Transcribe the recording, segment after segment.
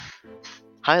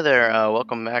Hi there,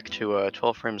 welcome back to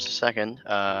 12 frames a second.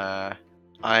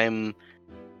 I'm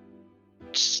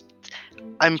s-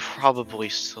 I'm probably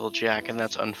still Jack, and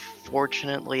that's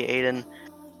unfortunately Aiden.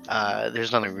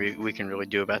 There's nothing we can really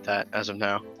do about that as of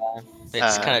now.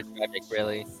 It's Uh, kind of tragic,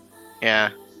 really. yeah.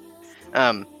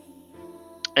 Um.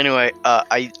 Anyway,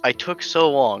 I took so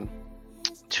long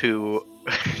to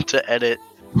to edit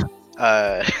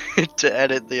to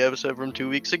edit the episode from 2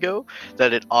 weeks ago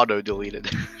that it auto deleted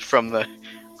from the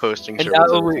hosting And service now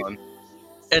that it's we on.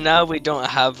 and now we don't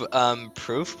have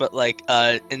proof, but like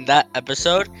in that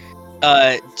episode,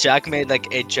 Jack made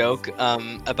like a joke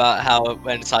about how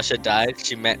when Sasha died,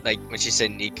 she meant like when she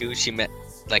said Niku, she meant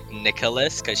like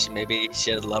Nicholas because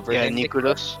she had a lover Yeah, named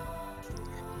Nicholas.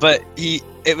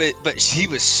 Nikudos. But she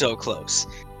was so close.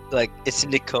 Like it's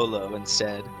Nicolo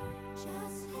instead.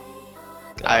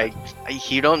 God.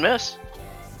 He don't miss.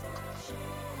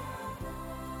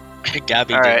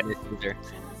 Gabby All right. didn't miss either.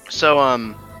 So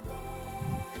Oh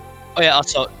yeah,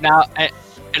 also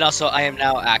I am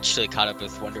now actually caught up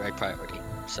with Wonder Egg Priority.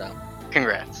 So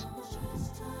congrats.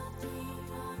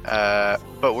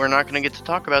 But we're not going to get to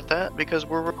talk about that because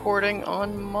we're recording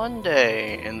on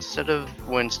Monday instead of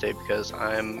Wednesday because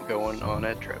I'm going on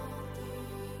a trip.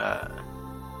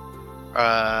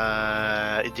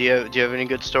 Do you have any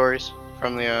good stories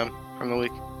from the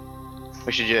week?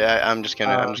 We should. I'm just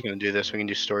gonna do this. We can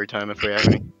do story time if we have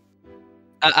any.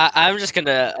 I'm just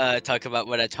gonna talk about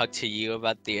what I talked to you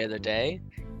about the other day.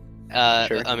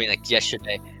 Sure. I mean like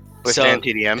yesterday. With So Jan it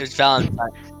TDM. was Valentine,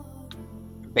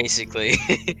 basically.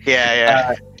 Yeah,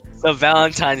 yeah. So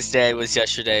Valentine's Day was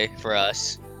yesterday for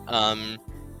us. And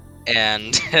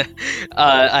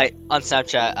I on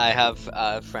Snapchat I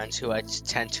have friends who I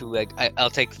tend to like.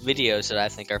 I'll take videos that I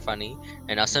think are funny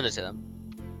and I'll send it to them.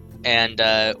 And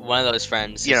one of those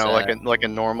friends You is know, like a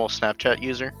normal Snapchat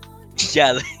user.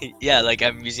 yeah, yeah, like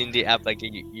I'm using the app like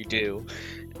you do.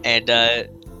 And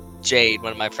Jade,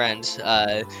 one of my friends,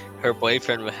 her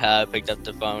boyfriend picked up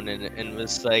the phone and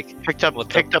was like, Picked up "What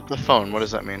the?" picked up the phone. What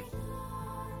does that mean?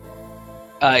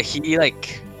 He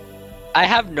like, I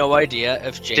have no idea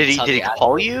if Jade saw Did he the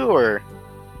call you or?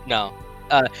 no.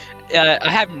 I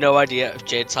have no idea if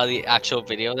Jade saw the actual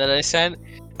video that I sent,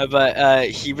 but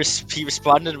he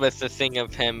responded with the thing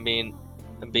of him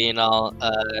being all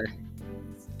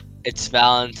it's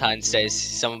Valentine's Day.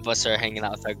 Some of us are hanging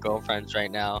out with our girlfriends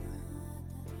right now.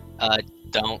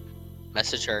 Don't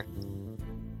message her,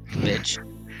 bitch.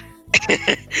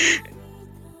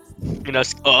 You know,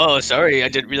 oh, sorry, I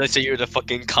didn't realize that you were the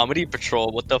fucking comedy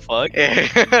patrol. What the fuck?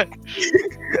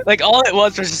 Like, all it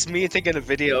was just me taking a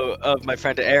video of my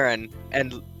friend Aaron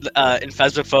and in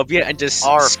Phasmophobia and just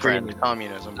Our screaming. friend,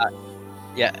 communism.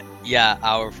 Yeah,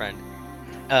 our friend.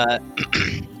 Uh,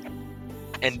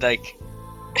 and like,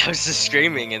 I was just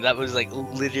screaming, and that was like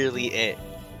literally it.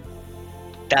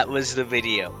 That was the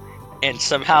video, and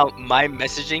somehow my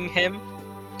messaging him,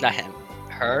 not him,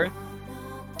 her,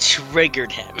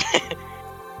 triggered him.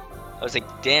 I was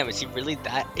like, damn, is he really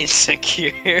that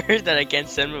insecure that I can't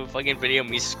send him a fucking video of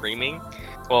me screaming?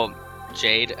 Well,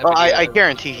 Jade. Well, I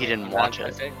guarantee he didn't watch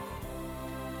it.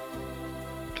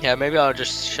 Yeah, maybe I'll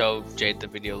just show Jade the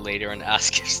video later and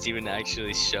ask if Steven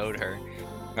actually showed her.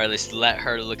 Or at least let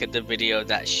her look at the video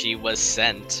that she was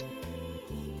sent.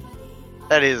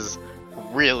 That is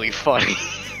really funny.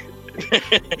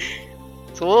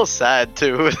 It's a little sad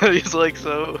too. He's like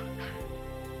so.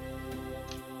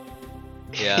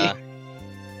 Yeah.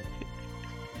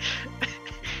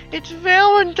 It's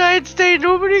Valentine's Day.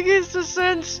 Nobody gets to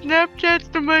send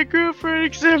Snapchats to my girlfriend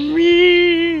except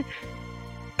me.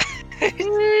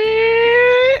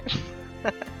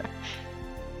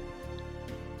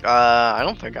 I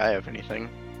don't think I have anything.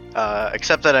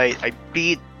 Except that I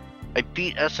beat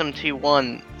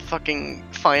SMT1 fucking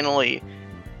finally.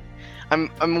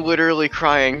 I'm literally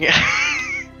crying. You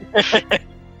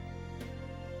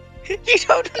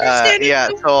don't understand Yeah,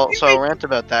 it. so I'll rant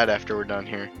about that after we're done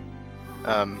here.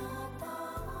 But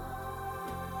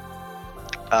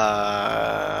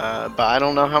I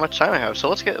don't know how much time I have, so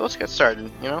let's get started.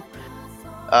 You know.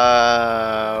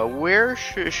 Where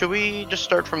should we just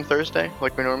start from Thursday,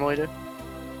 like we normally do?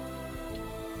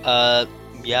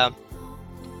 Yeah.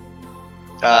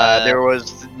 There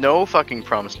was no fucking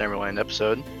Promised Neverland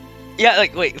episode. Yeah,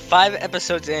 like, wait, 5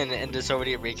 episodes in and there's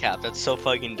already a recap. That's so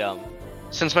fucking dumb.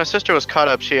 Since my sister was caught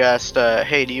up, she asked,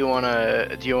 "Hey, do you wanna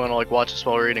like watch this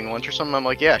while we're eating lunch or something?" I'm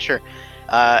like, "Yeah, sure."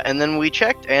 And then we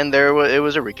checked, and it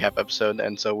was a recap episode,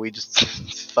 and so we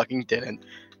just fucking didn't.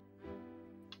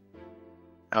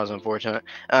 That was unfortunate.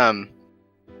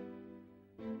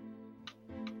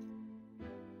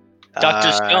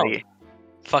 Dr. Stone.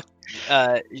 Fuck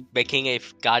making a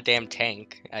goddamn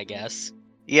tank, I guess.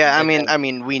 Yeah, Like, I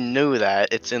mean, we knew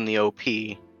that it's in the OP,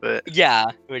 but yeah,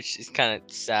 which is kind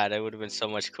of sad. It would have been so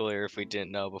much cooler if we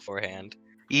didn't know beforehand.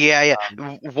 yeah.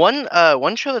 Um,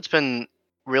 One show that's been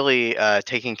really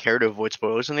taking care to avoid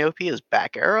spoilers in the OP is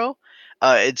Back Arrow.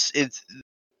 It's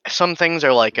some things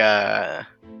are like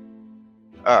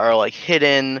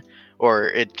hidden,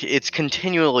 or it's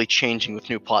continually changing with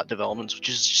new plot developments, which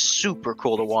is super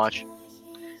cool to watch.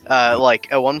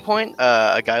 Like at one point,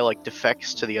 a guy like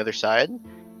defects to the other side,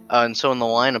 and so in the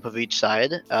lineup of each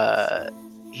side,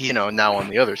 he's now on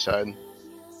the other side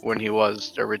when he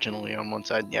was originally on one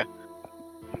side. Yeah,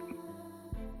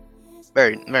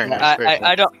 very nice,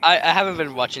 very cool. I haven't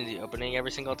been watching the opening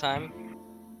every single time.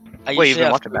 I Wait, you've usually been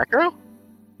have watching Back Arrow?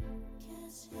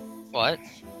 what?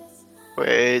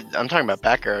 Wait, I'm talking about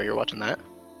Back Arrow. You're watching that?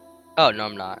 Oh no,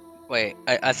 I'm not. Wait,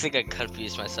 I think I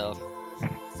confused myself.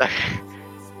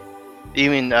 You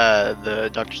mean the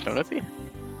Dr. Stone OP?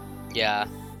 Yeah.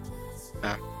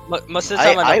 Ah. Most of the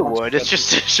time I don't watch would. the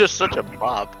It's just such a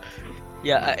bop.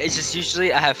 Yeah, it's just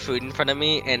usually I have food in front of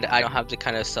me and I don't have the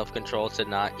kind of self-control to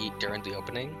not eat during the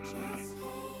opening.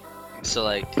 So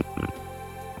like,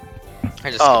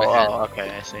 I just skip ahead. Oh, okay,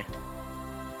 I see.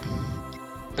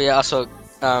 But yeah, also,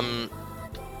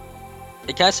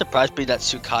 it kind of surprised me that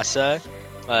Tsukasa,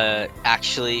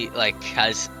 actually like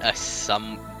has a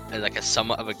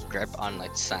somewhat of a grip on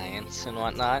like science and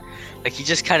whatnot. Like he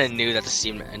just kind of knew that the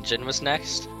steam engine was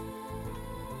next.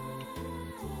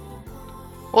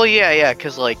 Well, yeah,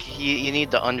 because like you need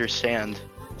to understand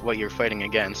what you're fighting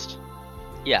against.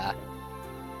 Yeah.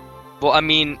 Well, I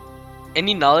mean,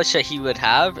 any knowledge that he would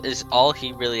have is all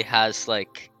he really has,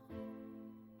 like,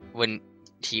 when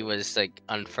he was, like,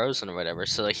 unfrozen or whatever.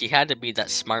 So, like, he had to be that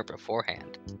smart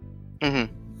beforehand. Mm-hmm.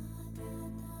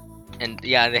 And,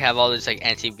 yeah, they have all these, like,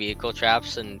 anti-vehicle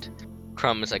traps, and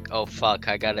Crumb is like, oh, fuck,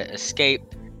 I gotta escape.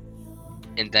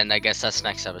 And then I guess that's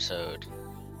next episode.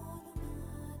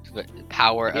 But the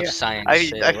power of science.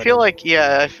 I feel like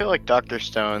Dr.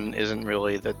 Stone isn't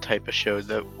really the type of show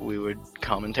that we would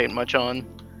commentate much on.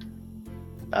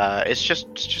 It's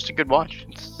just a good watch.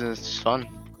 It's fun.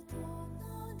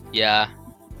 Yeah.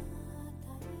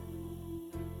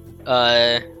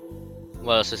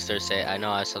 What else is Thursday? I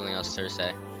know I have something else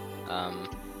Thursday.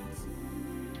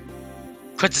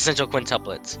 Quintessential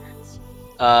quintuplets.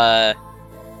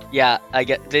 Yeah,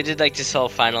 they did like this whole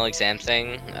final exam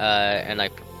thing, and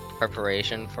like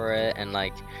preparation for it, and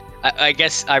like I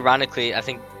guess ironically, I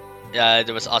think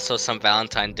there was also some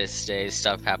Valentine's Day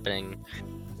stuff happening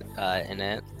in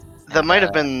it. That might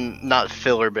have been not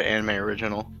filler, but anime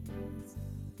original.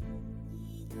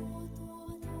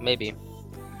 Maybe.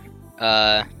 Maybe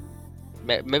I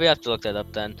have to look that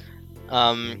up then.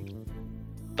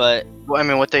 But Well, I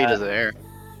mean, what day does it air?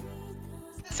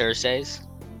 Thursdays.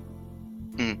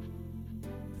 Hmm.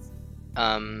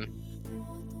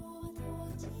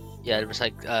 Yeah, it was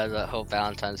like the whole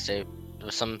Valentine's Day. There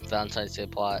was some Valentine's Day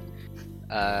plot.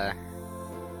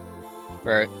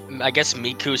 Where I guess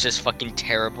Miku's just fucking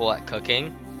terrible at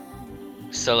cooking.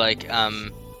 So like,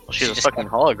 Well, she's a fucking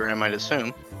hologram, I'd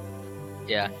assume.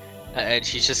 Yeah, and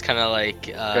she's just kind of like.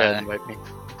 Go ahead, invite me.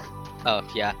 Oh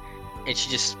yeah, and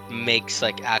she just makes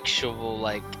like actual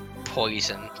like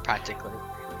poison practically.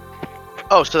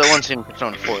 Oh, so that one scene in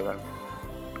Persona 4 then.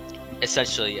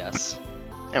 Essentially, yes.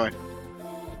 Anyway.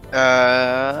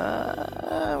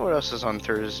 What else is on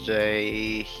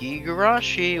Thursday?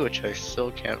 Higurashi, which I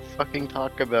still can't fucking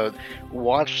talk about.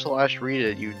 Watch/read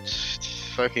it, you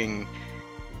fucking...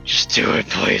 Just do it,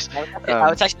 please. I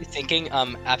was actually thinking,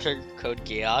 after Code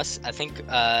Geass, I think,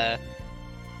 after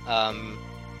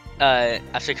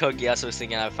Code Geass, I was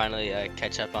thinking I'd finally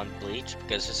catch up on Bleach,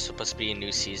 because there's supposed to be a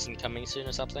new season coming soon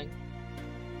or something.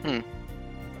 I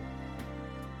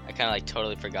kind of like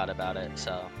totally forgot about it,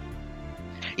 so...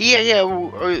 Yeah,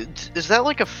 is that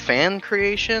like a fan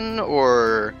creation,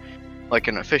 or like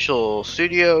an official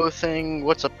studio thing?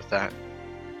 What's up with that?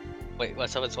 Wait,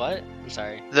 what's up with what? I'm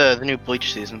sorry. The new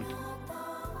Bleach season.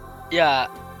 Yeah,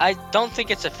 I don't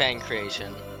think it's a fan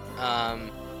creation.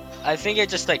 I think it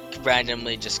just like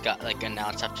randomly just got like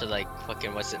announced after like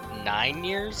fucking, was it 9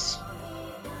 years?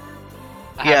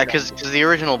 Yeah, because the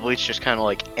original Bleach just kind of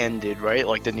like ended, right?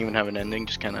 Like didn't even have an ending,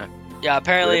 just kind of... Yeah,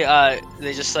 apparently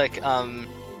they just like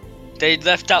they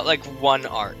left out like one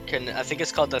arc, and I think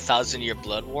it's called the 1,000-Year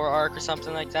Blood War arc or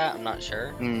something like that. I'm not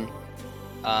sure.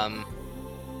 But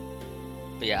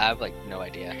yeah, I have like no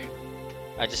idea.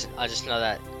 I just know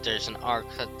that there's an arc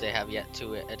that they have yet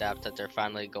to adapt that they're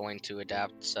finally going to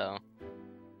adapt. So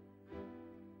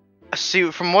see,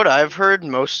 from what I've heard,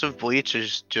 most of Bleach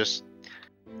is just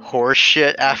horse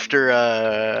shit after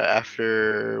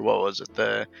what was it,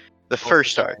 the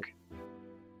first Society. arc?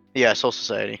 Yeah, Soul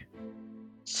Society.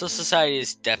 Soul Society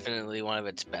is definitely one of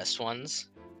its best ones.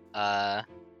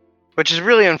 Which is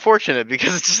really unfortunate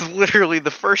because it's just literally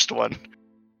the first one.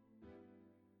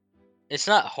 It's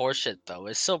not horseshit though.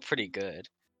 It's still pretty good.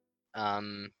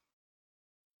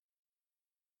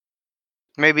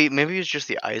 Maybe it's just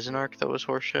the Aizen arc that was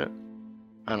horseshit.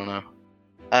 I don't know.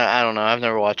 I don't know. I've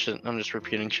never watched it. I'm just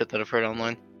repeating shit that I've heard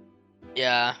online.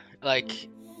 Yeah, like,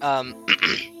 but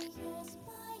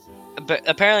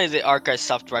apparently the arc I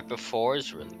stopped right before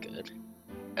is really good.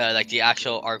 Like the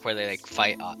actual arc where they like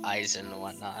fight Aizen and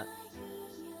whatnot.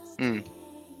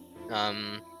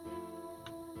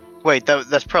 Wait,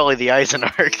 that's probably the Aizen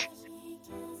arc.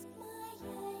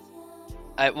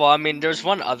 Well, I mean, there's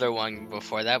one other one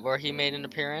before that where he made an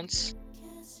appearance.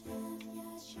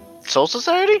 Soul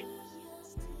Society?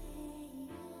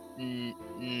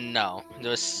 No,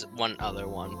 there was one other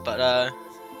one, but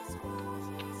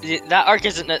that arc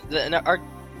isn't the arc.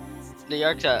 The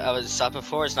arc that I was stopped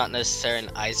before is not necessarily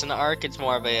an Aizen arc. It's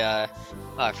more of a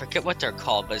I forget what they're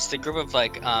called, but it's the group of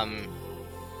like wow,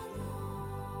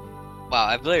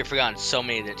 I've really forgotten so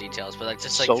many of the details, but like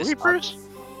just like Soul this Reapers?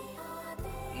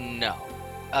 No,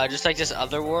 just like this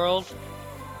other world,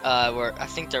 where I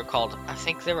think they were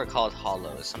called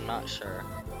Hollows. I'm not sure.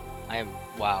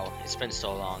 Wow, it's been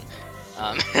so long.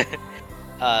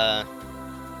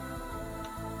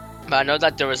 But I know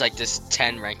that there was like this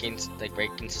 10 rankings, like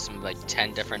ranking system of like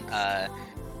 10 different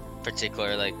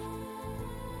particular like.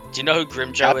 Do you know who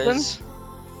Grimjo Captains? is?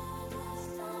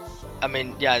 I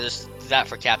mean, yeah, there's that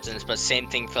for captains, but same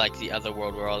thing for like the other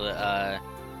world.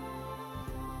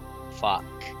 Fuck.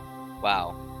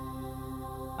 Wow.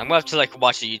 I'm gonna have to like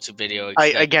watch a YouTube video.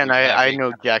 I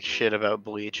know jack shit about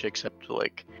Bleach except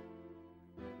like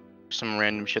some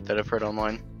random shit that I've heard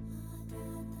online.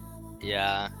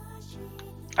 Yeah.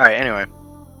 All right. Anyway,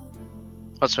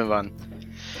 let's move on.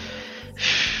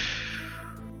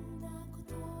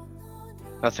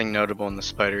 Nothing notable in the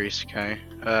Spider Isekai.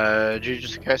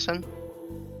 Jujutsu Kaisen?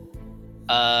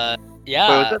 Yeah.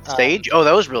 Wait, was that Stage? Oh,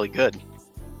 that was really good.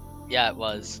 Yeah, it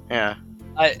was. Yeah.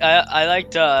 I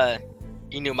liked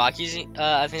Inumaki's.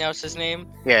 I think that was his name.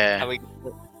 Yeah.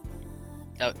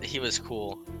 He was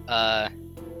cool.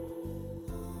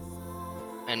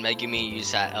 And Megumi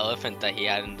used that elephant that he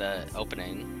had in the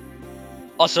opening.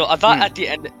 Also, I thought at the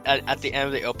end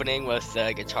of the opening with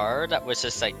the guitar, that was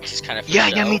just kind of Yeah,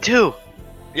 me too.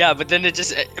 Yeah, but then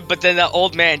that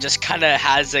old man just kind of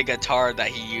has a guitar that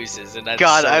he uses, and that's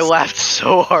God, so I laughed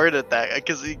so hard at that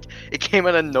because it came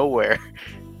out of nowhere.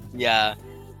 Yeah,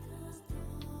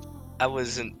 I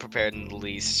wasn't prepared in the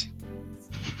least.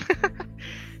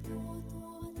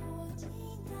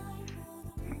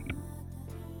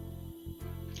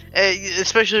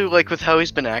 Especially like with how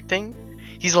he's been acting,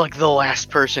 he's like the last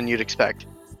person you'd expect.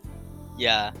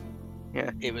 Yeah.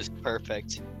 Yeah. It was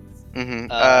perfect.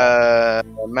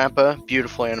 Mappa,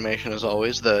 beautiful animation as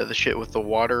always. The shit with the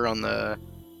water on the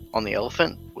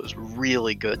elephant was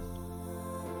really good.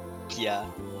 Yeah.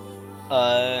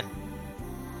 Oh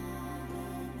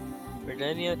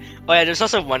yeah, there's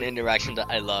also one interaction that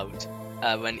I loved.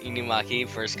 When Inumaki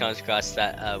first comes across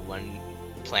that one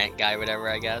plant guy, whatever,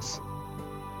 I guess.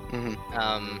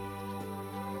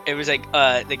 It was like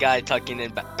the guy talking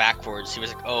in backwards. He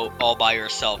was like, "Oh, all by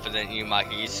yourself," and then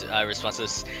Inumaki's response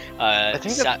was, I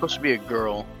think that's supposed to be a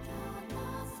girl,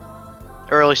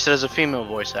 or at least it has a female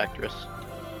voice actress.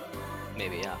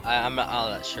 Maybe, yeah. I'm not all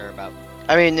that sure about.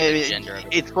 I mean, gender of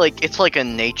it. it's like a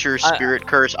nature spirit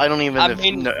curse. I don't even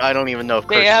know if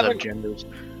curses have genders.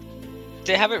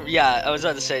 They haven't. Yeah, I was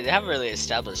about to say they haven't really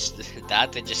established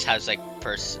that. They just has like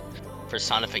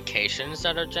personifications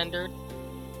that are gendered.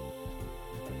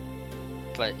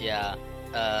 But yeah,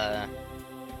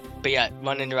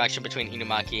 one interaction between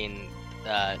Inumaki and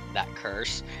that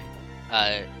curse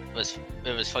was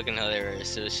fucking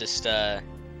hilarious. It was just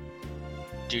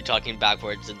dude talking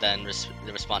backwards, and then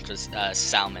the response was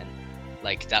salmon.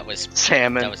 Like that was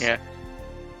salmon.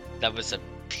 That was a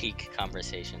peak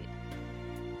conversation.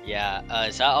 Yeah.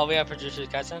 Is that all we have for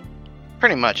Jujutsu Kaisen?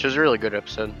 Pretty much. It was a really good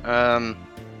episode.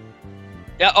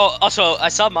 Yeah. Oh, also, I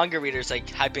saw manga readers like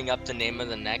hyping up the name of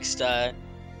the next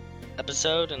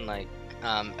episode, and like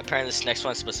apparently this next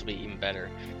one's supposed to be even better.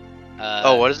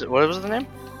 What is it? What was the name?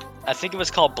 I think it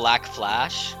was called Black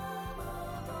Flash.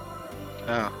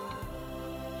 Oh.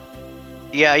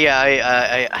 Yeah.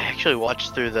 I actually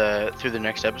watched through the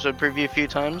next episode preview a few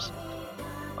times.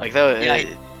 Like that.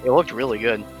 Yeah, it looked really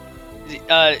good.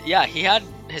 Yeah,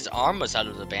 his arm was out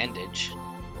of the bandage,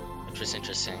 which was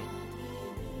interesting.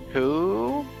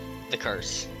 Who? the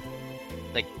curse.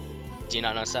 Like, do you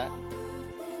not notice that?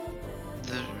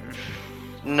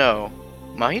 No.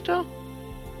 Mahito?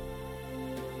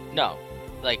 No,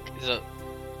 like the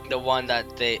one that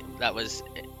was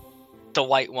the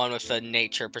white one with the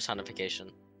nature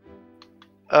personification.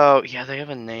 Oh, yeah, they have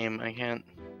a name. I can't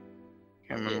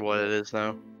remember Yeah. what it is,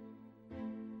 though.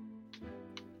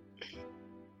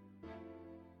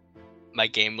 My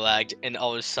game lagged, and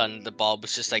all of a sudden the ball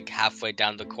was just like halfway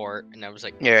down the court, and I was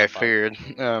like, what Yeah, the I fuck? figured.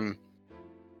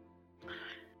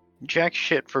 Jack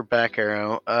shit for back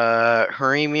arrow.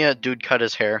 Harimia, dude cut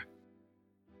his hair.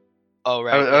 Oh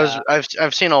right, yeah.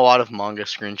 I've seen a lot of manga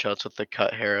screenshots with the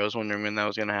cut hair. I was wondering when that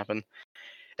was gonna happen.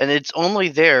 And it's only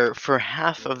there for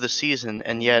half of the season,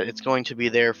 and yet it's going to be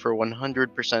there for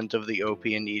 100% of the OP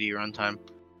and ED runtime.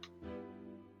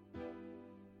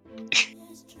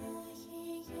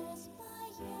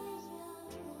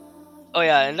 Oh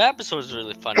yeah, and that episode was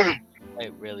really funny. I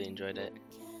really enjoyed it.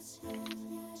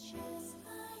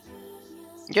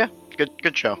 Yeah,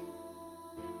 good show.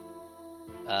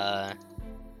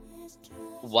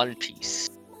 One Piece.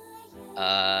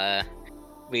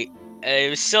 It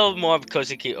was still more of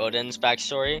Kozuki Oden's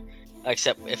backstory,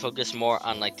 except it focused more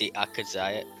on like the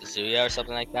Akazuya or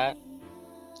something like that.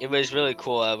 It was really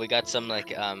cool. We got some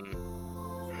like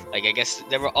I guess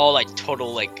they were all like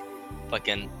total like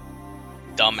fucking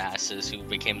dumbasses who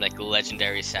became like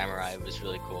legendary samurai. It was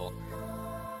really cool.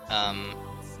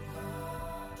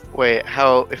 Wait,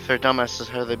 how? If they're dumbasses,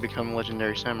 how do they become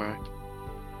legendary samurai?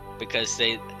 Because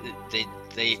they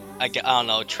I don't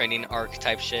know, training arc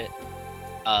type shit.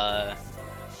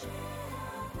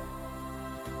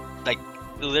 Like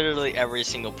literally every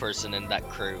single person in that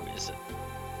crew is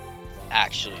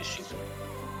actually super,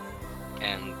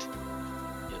 and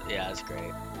yeah, it's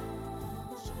great.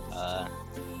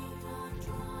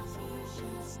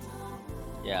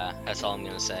 Yeah, that's all I'm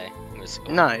gonna say. It was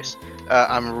cool. Nice.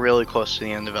 I'm really close to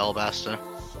the end of Alabasta.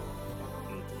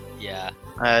 Yeah.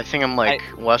 I think I'm like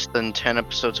less than 10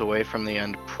 episodes away from the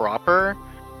end proper.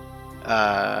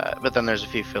 But then there's a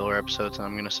few filler episodes, and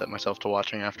I'm gonna set myself to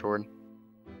watching afterward.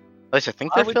 At least I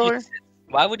think they're filler.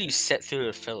 Why would you sit through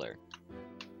a filler?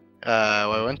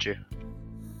 Why wouldn't you?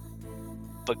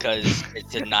 Because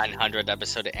it's a 900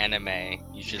 episode anime.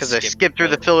 You should. Because I skipped through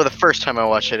the filler the first time I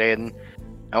watched it, Aiden.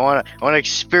 I wanna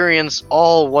experience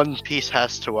all One Piece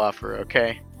has to offer.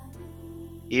 Okay.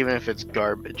 Even if it's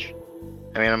garbage.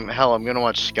 I mean, I'm gonna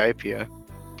watch Skypiea.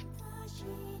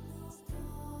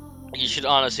 You should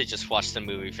honestly just watch the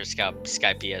movie for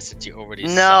Skypiea since you already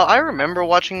No, saw. I remember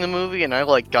watching the movie and I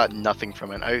like got nothing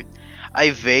from it.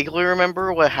 I vaguely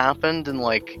remember what happened in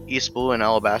like East Blue and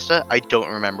Alabasta. I don't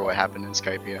remember what happened in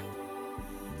Skypiea.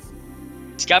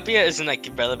 Skypiea isn't like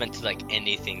relevant to like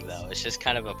anything though. It's just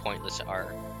kind of a pointless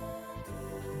arc.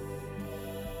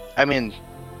 I mean,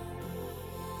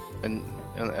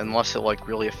 unless it like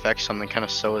really affects something, kind of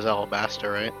so is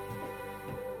Alabasta, right?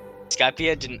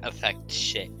 Skypiea didn't affect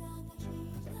shit.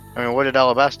 I mean, what did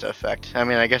Alabasta affect? I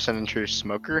mean, I guess it introduced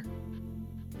Smoker.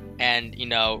 And you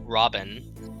know,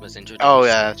 Robin was introduced. Oh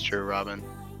yeah, that's true, Robin.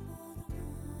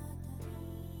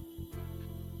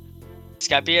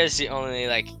 Skypiea is the only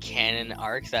like canon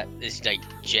arc that is like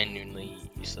genuinely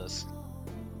useless.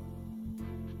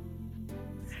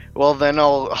 Well, then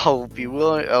I'll be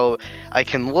willing. I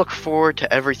can look forward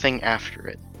to everything after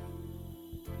it.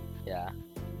 Yeah.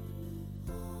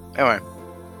 Anyway.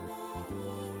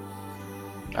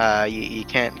 You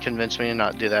can't convince me to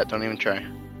not do that. Don't even try.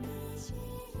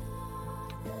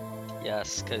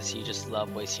 Yes, because you just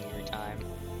love wasting your time.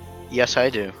 Yes, I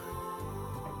do.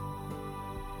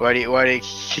 Why do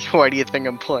you think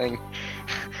I'm playing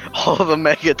all the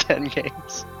Mega 10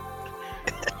 games?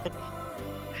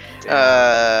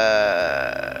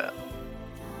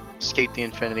 Skate the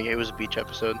Infinity. It was a beach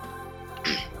episode.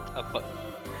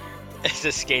 It's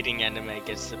a skating anime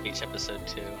gets the beach episode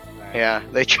too. Right. Yeah,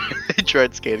 they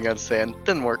tried skating on sand.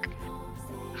 Didn't work.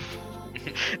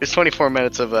 It's 24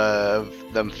 minutes of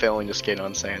them failing to skate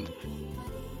on sand.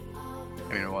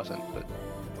 I mean, it wasn't, but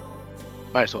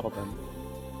might as well have been.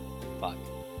 Fuck.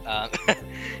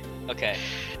 Okay.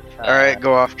 All right,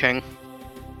 go off, King.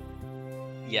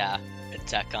 Yeah,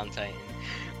 Attack on Titan.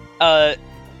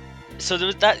 So there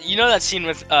was that, you know, that scene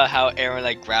with how Eren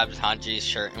like grabbed Hanji's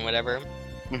shirt and whatever.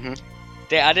 Mhm.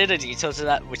 They added a detail to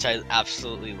that which I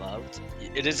absolutely loved.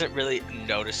 It isn't really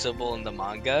noticeable in the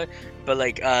manga, but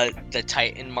like the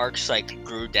Titan marks like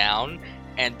grew down,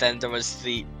 and then there was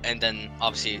then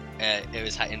obviously it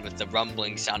was heightened with the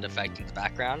rumbling sound effect in the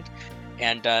background,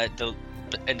 and the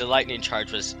lightning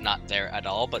charge was not there at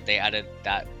all, but they added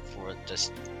that for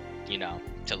just, you know,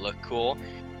 to look cool.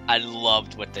 I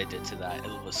loved what they did to that.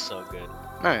 It was so good.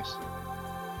 Nice.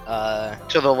 Uh,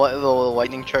 So the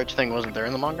lightning charge thing wasn't there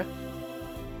in the manga?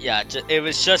 yeah, it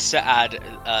was just to add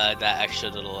that extra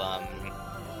little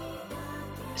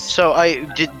So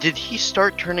did he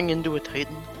start turning into a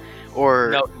Titan,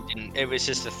 or No, he didn't. It was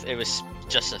just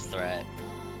a threat.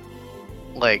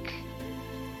 like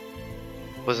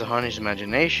was it Hani's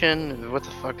imagination? What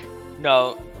the fuck?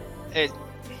 No,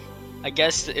 I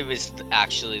guess it was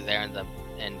actually there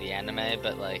in the anime,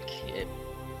 but like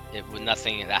it was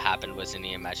nothing that happened was in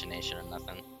the imagination or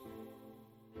nothing.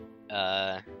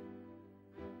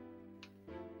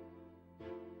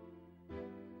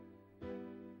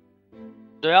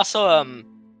 They also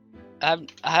I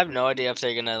have no idea if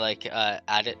they're gonna like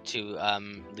add it to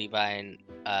Levi and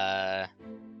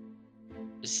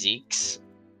Zeke's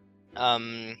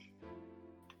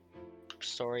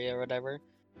story or whatever.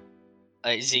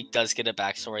 Zeke does get a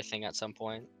backstory thing at some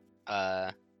point.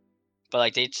 But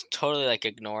like they totally like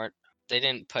ignored. They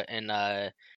didn't put in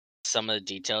some of the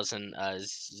details in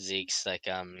Zeke's like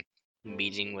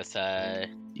meeting with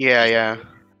Yeah.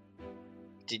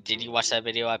 Did you watch that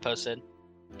video I posted?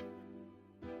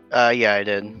 Yeah, I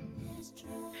did.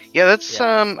 Yeah, that's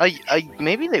Yeah. I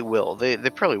maybe they will. They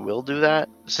probably will do that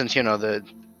since the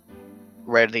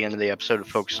right at the end of the episode it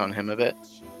focused on him a bit.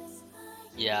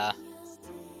 Yeah.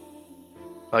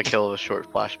 Like he'll have a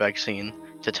short flashback scene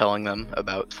to telling them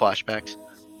about flashbacks.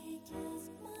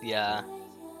 Yeah.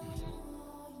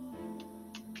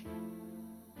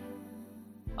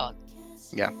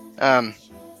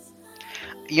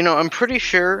 I'm pretty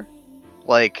sure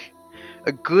like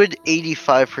a good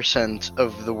 85%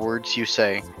 of the words you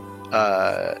say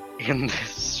in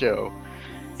this show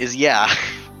is yeah.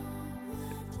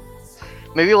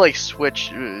 Maybe like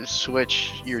switch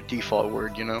your default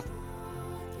word,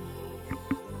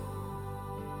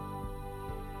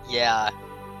 Yeah.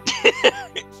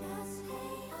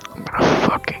 I'm gonna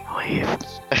fucking leave.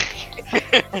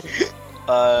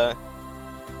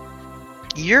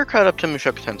 You're caught up to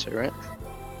Mushoku Tensei, right?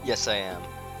 Yes, I am.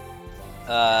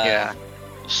 Yeah.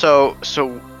 So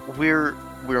we're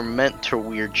meant to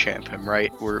weird champ him,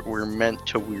 right? We're meant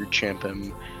to weird champ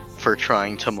him for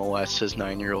trying to molest his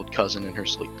 9-year-old cousin in her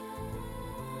sleep.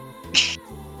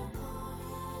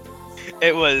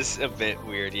 It was a bit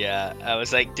weird, yeah. I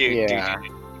was like, dude, Yeah.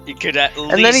 dude, you could at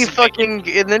least. And then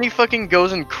he fucking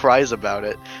goes and cries about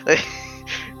it.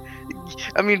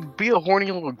 I mean, be a horny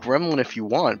little gremlin if you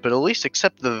want, but at least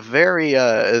accept the very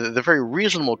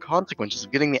reasonable consequences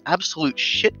of getting the absolute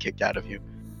shit kicked out of you.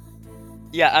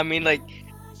 Yeah, I mean, like,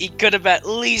 he could have at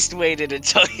least waited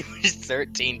until he was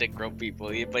 13 to grow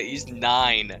people, but he's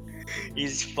 9.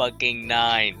 He's fucking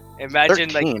 9. Imagine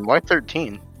 13? Why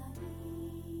 13?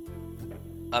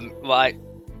 Well,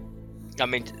 I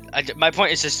mean, my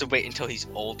point is just to wait until he's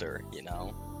older,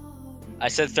 I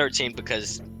said 13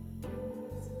 because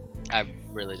I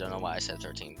really don't know why I said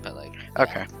 13, but like.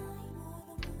 Okay.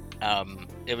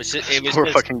 It was Poor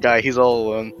fucking guy. He's all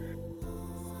alone.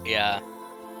 Yeah.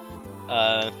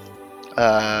 Uh.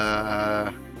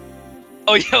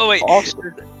 Oh, yo, wait. Also,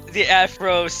 The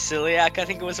Afro-Celiac, I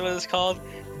think it was what it's called.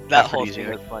 That whole thing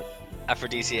was fun.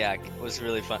 Aphrodisiac was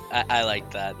really fun. I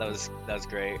liked that. That was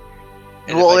great.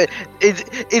 And well,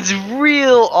 it's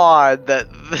real odd that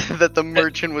the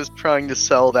merchant was trying to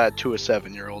sell that to a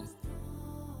 7-year-old.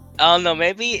 I don't know.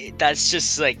 Maybe that's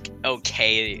just like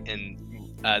okay in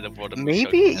the world of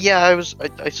Maybe, Mushoku. yeah.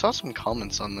 I saw some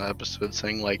comments on the episode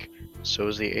saying like, so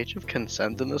is the age of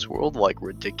consent in this world like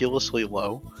ridiculously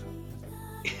low?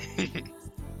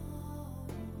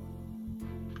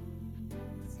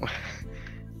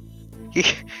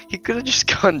 He could have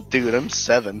just gone, dude. I'm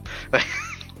 7.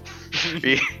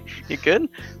 You good?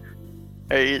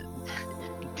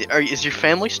 Is your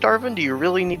family starving? Do you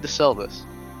really need to sell this?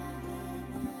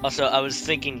 Also, I was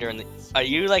thinking are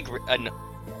you like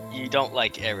you don't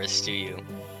like Eris, do you?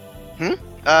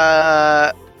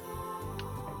 I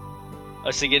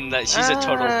was thinking that she's a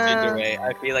total tsundere.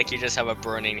 I feel like you just have a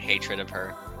burning hatred of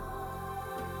her.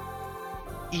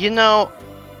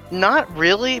 Not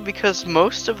really, because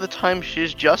most of the time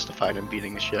she's justified in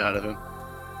beating the shit out of him.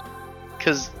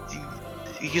 Because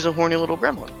he's a horny little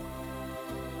gremlin.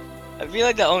 I feel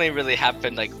like that only really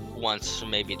happened like once or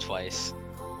maybe twice.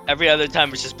 Every other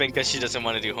time it's just been because she doesn't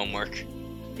want to do homework.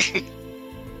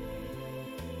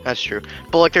 That's true.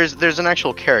 But like there's an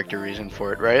actual character reason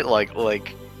for it, right?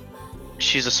 Like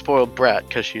she's a spoiled brat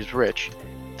because she's rich.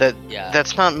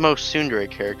 That's not most tsundere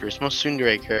characters. Most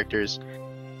tsundere characters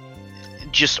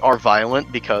just are violent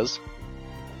because.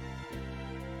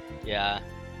 Yeah.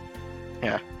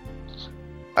 Yeah.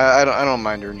 I don't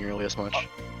mind her nearly as much.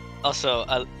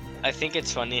 Also, I think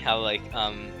it's funny how like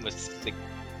with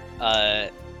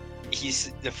the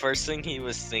he's the first thing he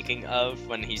was thinking of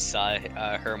when he saw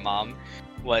her mom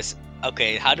was,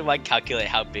 okay, how do I calculate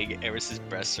how big Eris's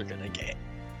breasts are gonna get?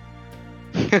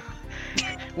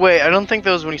 Wait, I don't think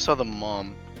that was when he saw the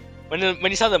mom.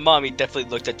 When he saw the mom, he definitely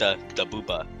looked at the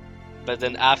booba, but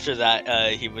then after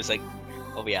that, he was like,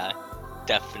 oh yeah,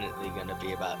 definitely gonna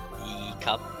be about E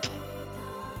cup.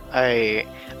 I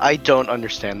don't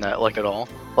understand that like at all.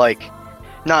 Like,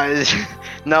 not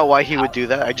not why he would do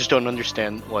that. I just don't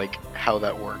understand like how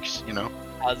that works. You know?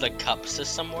 How the cup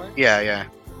system works. Yeah.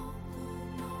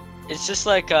 It's just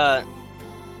like I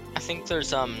think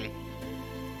there's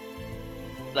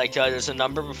like there's a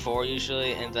number before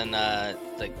usually, and then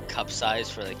the cup size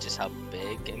for like just how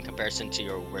big in comparison to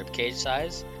your rib cage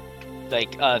size.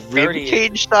 Like 30. Rib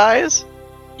cage size?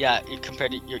 Yeah, you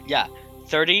compared to your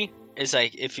 30 is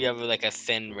like if you have like a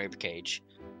thin rib cage.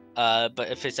 But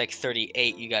if it's like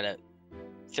 38, you gotta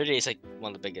 30 is like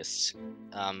one of the biggest.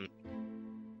 Well,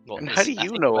 And how do I you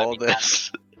think know might all be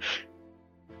this?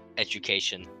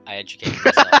 education. I educated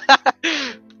myself.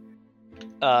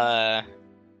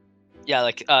 Yeah,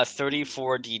 like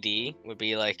 34 DD would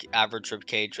be like average rib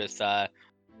cage with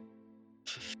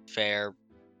fair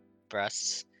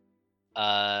breasts.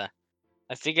 I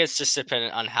think it's just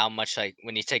dependent on how much like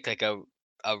when you take like a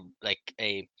like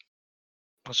a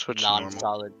I'll switch to normal.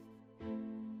 non-solid.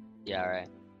 Yeah, right.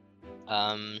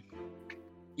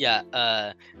 Yeah,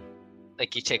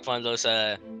 like you take one of those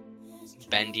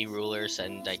bendy rulers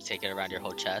and like take it around your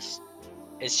whole chest.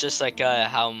 It's just like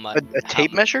how much A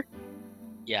tape measure?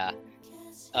 Yeah.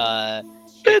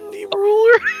 Bendy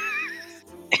ruler.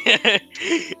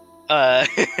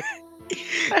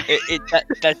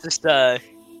 That's just I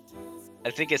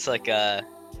think it's like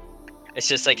it's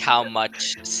just like how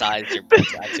much size your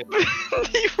breasts add to it.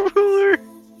 Bendy ruler.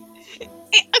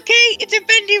 Okay, it's a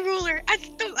bendy ruler. I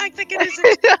don't like the it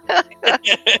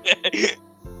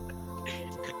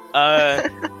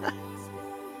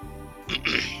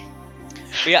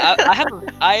But yeah,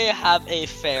 I have a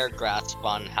fair grasp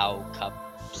on how cup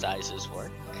sizes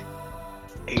work.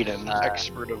 Aiden,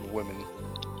 expert of women.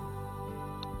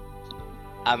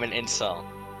 I'm an incel.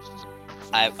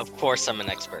 Of course I'm an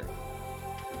expert.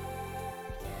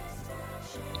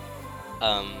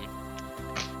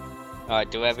 Alright,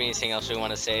 do we have anything else we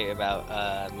want to say about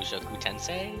Mushoku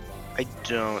Tensei? I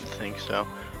don't think so.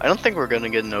 I don't think we're gonna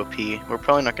get an OP. We're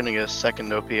probably not gonna get a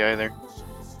second OP either.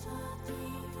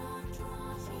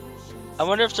 I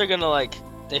wonder if they're gonna like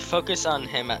they focus on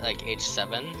him at like age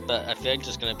 7, but I feel like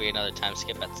there's gonna be another time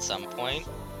skip at some point.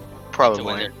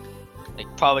 Probably.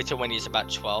 Probably to when he's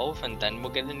about 12, and then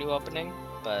we'll get a new opening.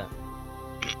 But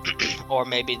or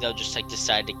maybe they'll just like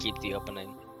decide to keep the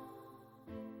opening.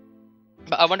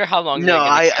 But I wonder how long. No,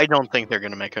 I don't think they're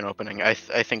gonna make an opening. I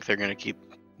think they're gonna keep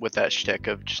with that shtick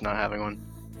of just not having one.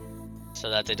 So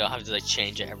that they don't have to like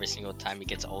change it every single time he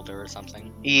gets older or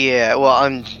something. Yeah,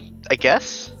 well, I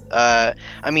guess.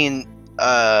 I mean,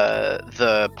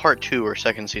 the part 2 or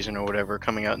second season or whatever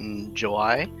coming out in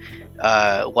July,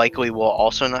 likely will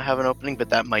also not have an opening, but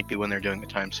that might be when they're doing the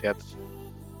time skip.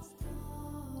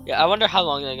 Yeah, I wonder how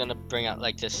long they're gonna bring out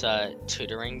like this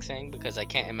tutoring thing, because I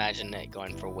can't imagine it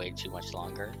going for way too much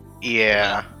longer.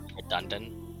 Yeah.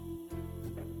 Redundant.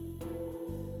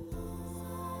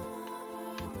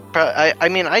 I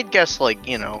mean, I'd guess like,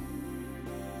 you know,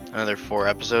 another 4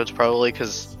 episodes probably,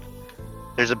 because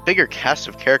there's a bigger cast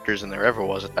of characters than there ever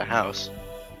was at the house.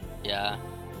 Yeah.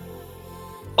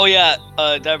 Oh yeah,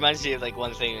 that reminds me of like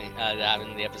one thing that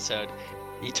happened in the episode.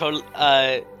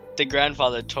 The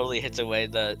grandfather totally hits away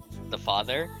the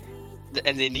father,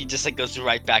 and then he just like goes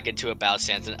right back into a bow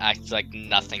stance and acts like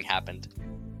nothing happened.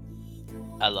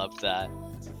 I loved that.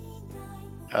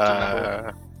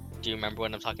 Do you remember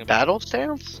what I'm talking about? Battle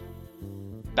stance?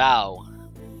 Bow.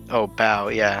 Oh, bow,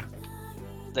 yeah.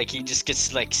 Like he just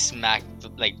gets like smacked,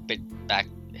 like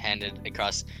backhanded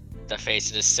across the face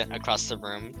and just sent across the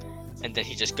room, and then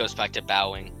he just goes back to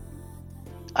bowing.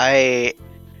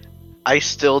 I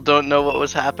still don't know what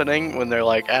was happening when they're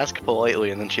like, ask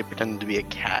politely, and then she pretended to be a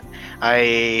cat.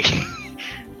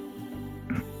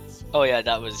 Oh yeah,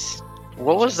 that was...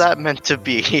 What was that meant to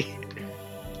be?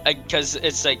 Because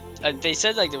it's like, they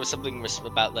said like there was something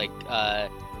about like,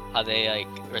 how they like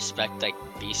respect like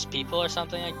beast people or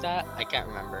something like that. I can't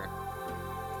remember.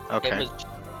 Okay. It was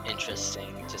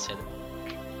interesting to say the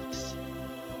least.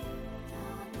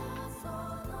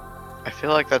 I feel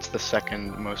like that's the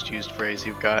second most used phrase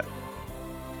you've got.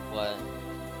 What?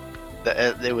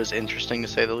 It was interesting to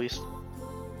say the least.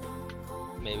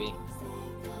 Maybe.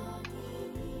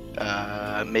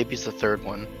 Maybe it's the third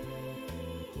one.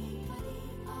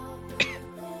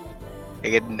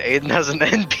 Aiden has an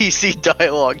NPC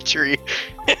dialogue tree.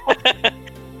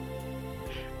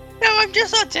 No, I'm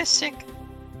just autistic.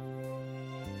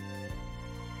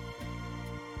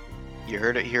 You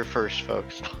heard it here first,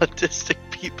 folks. Autistic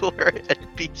people are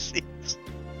NPCs.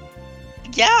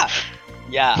 Yeah.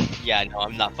 Yeah, no,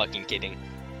 I'm not fucking kidding.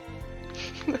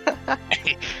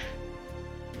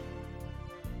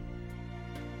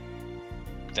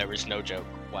 There was no joke.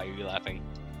 Why are you laughing?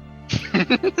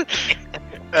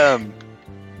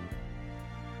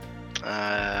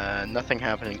 Nothing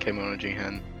happened in Kemono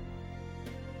Jihen.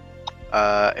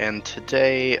 And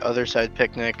today, Other Side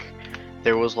Picnic,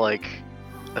 there was like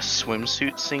a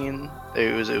swimsuit scene.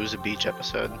 It was a beach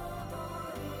episode.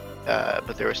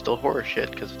 But there was still horror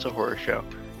shit because it's a horror show,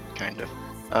 kind of.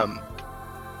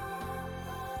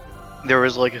 There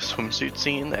was like a swimsuit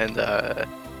scene, and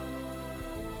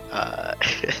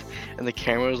and the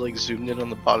camera was like zoomed in on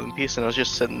the bottom piece, and I was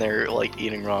just sitting there like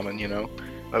eating ramen, you know,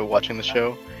 watching the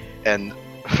show, and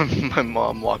my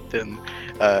mom walked in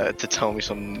to tell me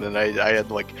something, and I had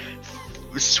like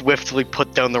swiftly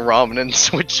put down the ramen and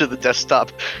switched to the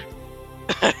desktop.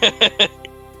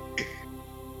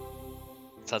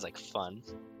 Sounds like fun.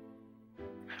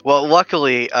 Well,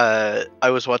 luckily, I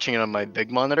was watching it on my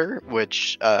big monitor,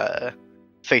 which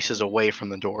faces away from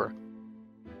the door,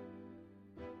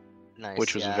 Nice.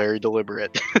 which was yeah. very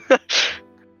deliberate.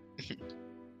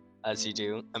 As you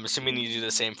do. I'm assuming you do the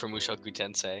same for Mushoku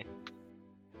Tensei.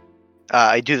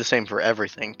 I do the same for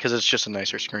everything, because it's just a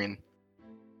nicer screen.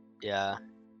 Yeah.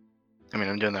 I mean,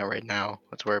 I'm doing that right now.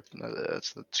 That's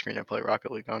the screen I play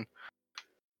Rocket League on.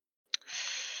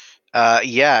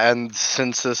 Yeah, and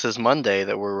since this is Monday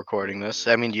that we're recording this,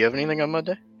 I mean, do you have anything on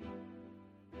Monday?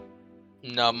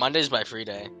 No, Monday's my free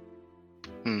day.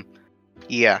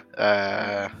 Yeah,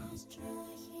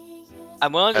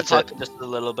 I'm willing to That's talk just a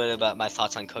little bit about my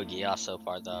thoughts on Kogia so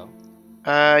far, though.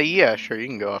 yeah, sure, you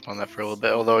can go off on that for a little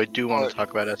bit, although I do want to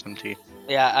talk about SMT.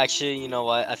 Yeah, actually, you know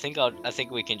what? I think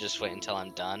we can just wait until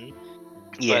I'm done.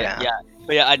 Yeah.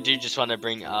 But yeah, I do just want to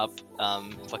bring up,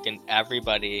 fucking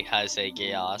everybody has a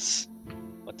Chaos.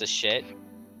 What the shit?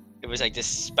 It was like this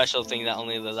special thing that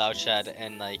only Lelouch had,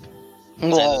 and like...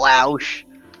 Lelouch.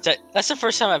 That's the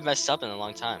first time I've messed up in a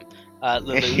long time.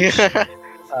 Lelouch,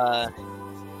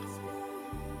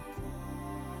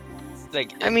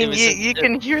 like... I mean, you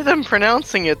can hear them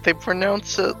pronouncing it. They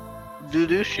pronounce it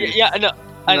Dudushi. Yeah, I know.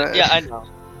 I know.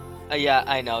 Yeah,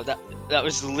 I know. That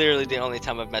was literally the only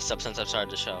time I've messed up since I've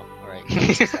started the show. Alright.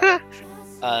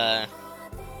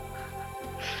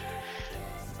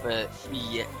 But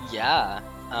yeah.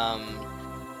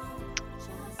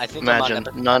 I think Imagine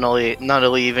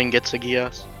Natalie even gets a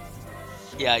Gios.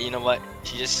 Yeah, you know what?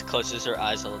 She just closes her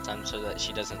eyes all the time so that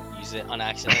she doesn't use it on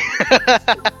accident.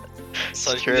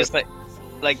 So she just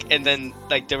and then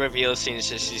like the reveal scene is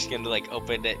just she's gonna like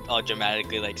open it all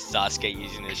dramatically like Sasuke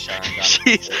using his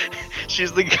Sharingan.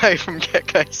 she's the guy from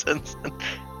Gekkai Sensen.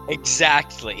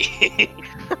 Exactly.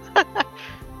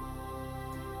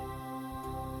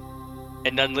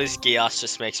 And Nunley's Gios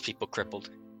just makes people crippled.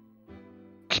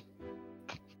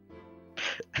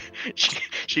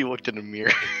 She looked in a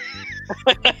mirror.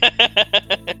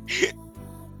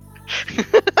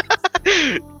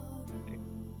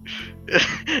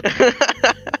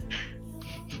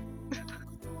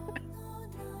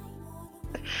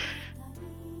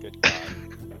 Good God.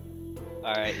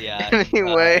 Alright, yeah.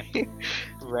 Anyway.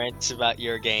 Rant about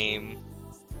your game.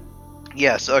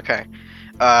 Yes, okay.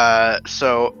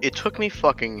 So it took me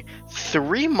fucking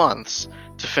 3 months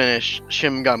to finish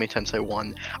Shin Megami Tensei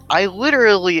 1. I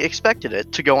literally expected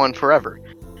it to go on forever.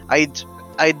 I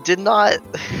did not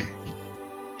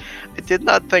I did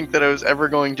not think that I was ever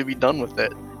going to be done with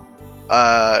it.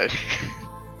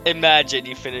 Imagine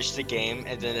you finish the game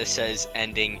and then it says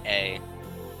ending A.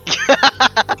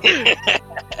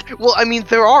 Well, I mean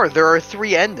there are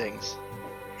 3 endings.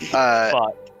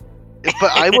 Fuck.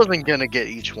 But I wasn't gonna get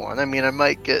each one. I mean, I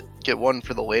might get one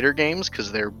for the later games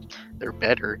because they're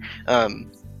better.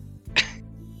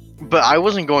 But I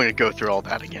wasn't going to go through all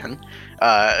that again.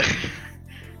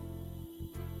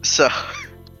 So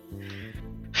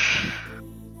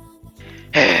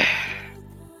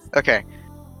okay.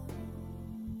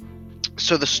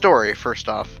 So the story, first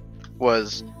off,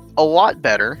 was a lot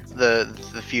better the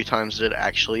few times that it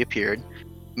actually appeared.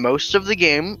 Most of the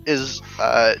game is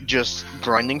just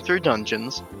grinding through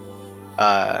dungeons,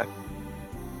 and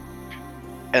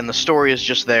the story is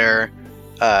just there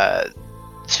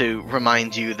to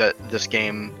remind you that this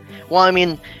game. Well, I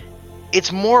mean,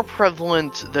 it's more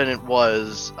prevalent than it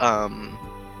was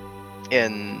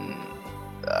in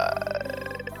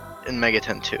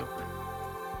Megaten 2,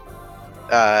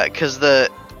 because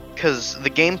because the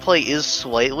gameplay is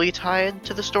slightly tied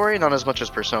to the story, not as much as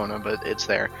Persona, but it's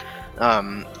there,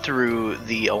 through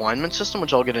the alignment system,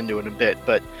 which I'll get into in a bit.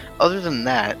 But other than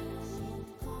that,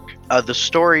 the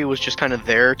story was just kind of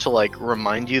there to like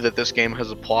remind you that this game has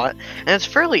a plot, and it's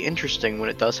fairly interesting when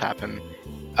it does happen.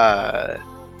 But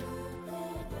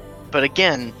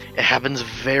again, it happens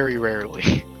very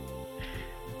rarely.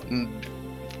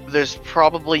 There's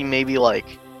probably maybe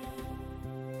like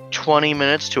 20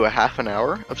 minutes to a half an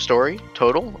hour of story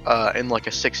total in like a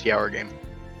 60-hour game.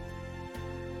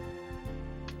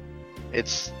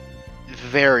 It's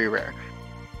very rare.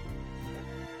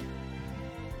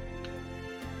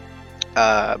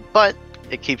 But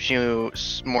it keeps you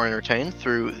more entertained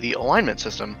through the alignment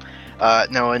system.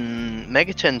 Now in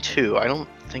Megaten 2, I don't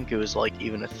think it was like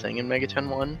even a thing in Megaten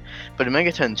 1, but in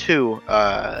Megaten 2,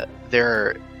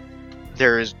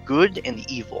 there is good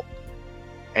and evil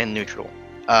and neutral.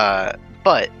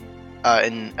 But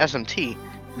in SMT,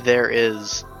 there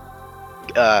is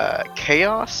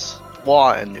chaos,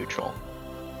 law, and neutral,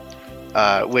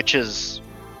 which is,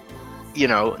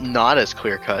 not as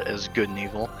clear cut as good and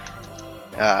evil.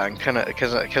 And kind of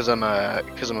because I'm a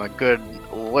good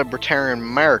libertarian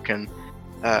American,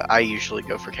 I usually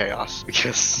go for chaos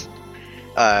because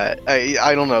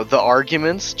I don't know, the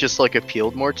arguments just like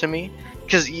appealed more to me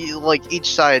because like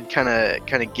each side kind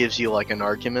of gives you like an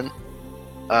argument.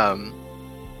 And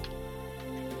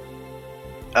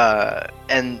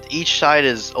each side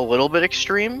is a little bit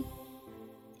extreme,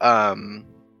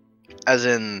 as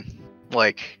in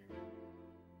like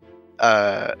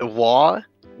law.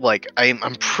 Like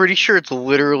I'm pretty sure it's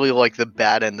literally like the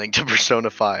bad ending to Persona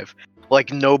 5.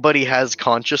 Like nobody has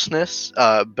consciousness,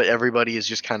 but everybody is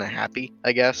just kind of happy,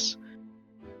 I guess.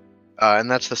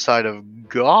 And that's the side of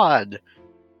God.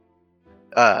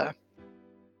 And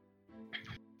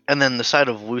then the side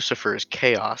of Lucifer is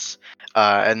chaos,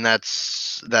 and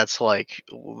that's like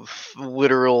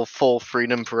literal full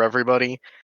freedom for everybody.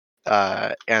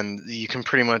 And you can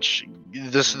pretty much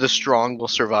the strong will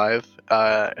survive,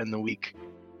 and the weak.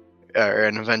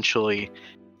 And eventually,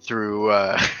 through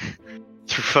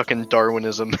through fucking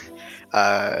Darwinism,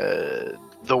 the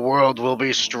world will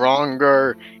be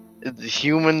stronger.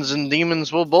 Humans and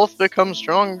demons will both become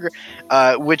stronger,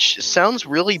 which sounds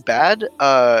really bad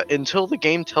until the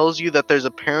game tells you that there's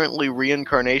apparently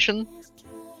reincarnation.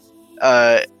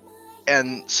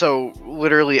 And so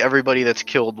literally everybody that's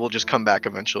killed will just come back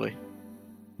eventually.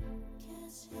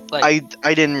 Like,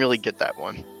 I didn't really get that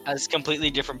one. As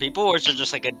completely different people, or is it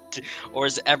just like or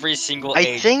is every single I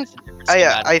age think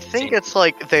it's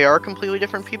like they are completely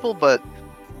different people, but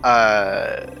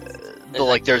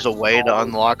there's a way to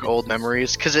unlock old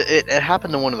memories because it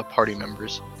happened to one of the party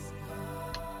members.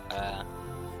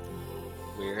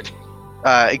 Weird.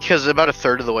 Because about a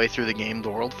third of the way through the game, the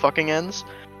world fucking ends,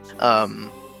 and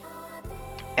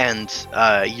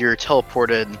you're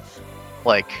teleported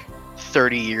like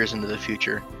 30 years into the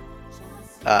future.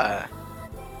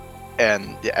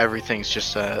 And everything's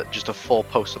just a full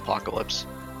post-apocalypse.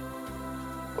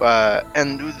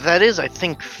 And that is, I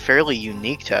think, fairly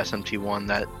unique to SMT1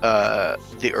 that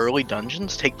the early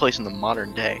dungeons take place in the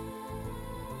modern day.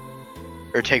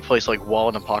 Or take place like while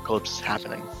an apocalypse is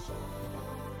happening.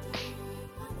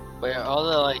 Wait, are all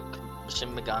the like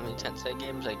Shin Megami Tensei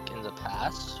games like in the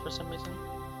past for some reason?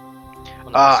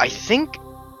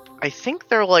 I think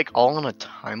they're like all on a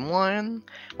timeline,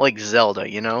 like Zelda,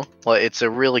 Like it's a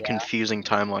really confusing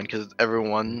timeline because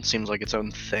everyone seems like its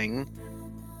own thing.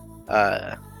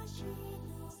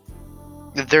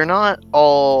 They're not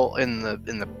all in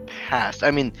the past. I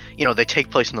mean, they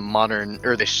take place in the modern,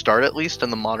 or they start at least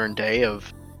in the modern day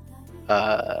of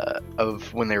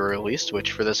when they were released,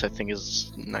 which for this I think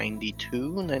is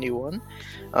 92, 91.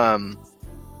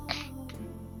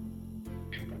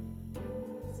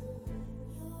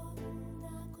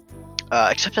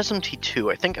 Except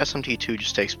SMT2. I think SMT2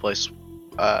 just takes place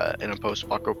in a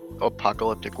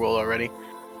post-apocalyptic world already.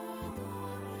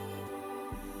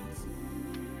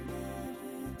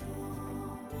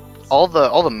 All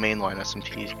the mainline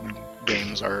SMT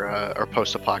games are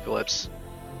post-apocalypse.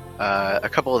 A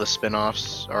couple of the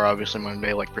spin-offs are obviously modern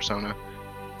day, like Persona.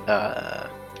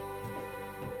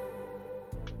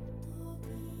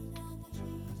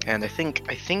 And I think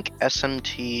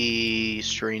SMT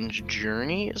Strange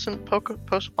Journey isn't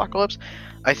post-apocalypse.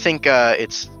 I think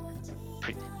it's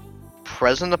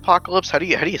present apocalypse. How do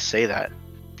you say that?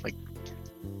 Like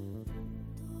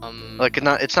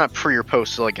it's not pre or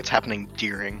post. So like it's happening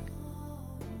during.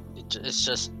 It's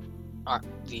just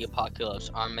the apocalypse,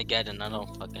 Armageddon. I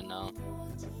don't fucking know.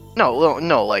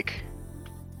 No, like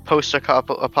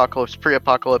post-apocalypse,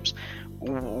 pre-apocalypse.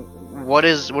 what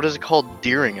is it called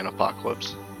during an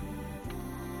apocalypse?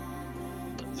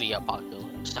 The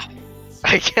apocalypse.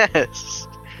 I guess.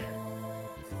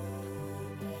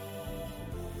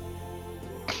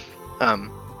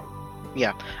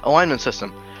 Yeah, alignment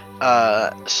system.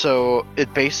 So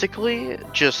it basically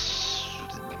just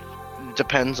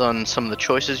depends on some of the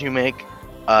choices you make,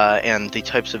 and the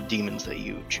types of demons that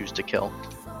you choose to kill.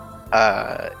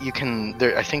 You can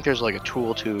I think there's like a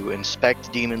tool to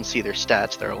inspect demons, see their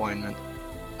stats, their alignment.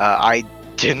 I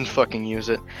didn't fucking use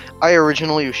it. I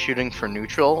originally was shooting for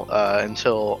neutral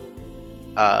until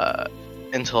I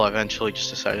eventually just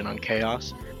decided on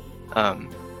chaos.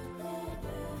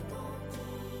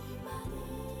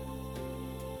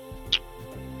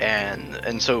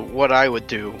 And so what I would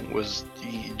do was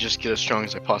just get as strong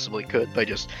as I possibly could by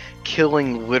just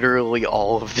killing literally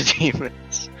all of the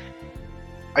demons.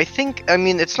 I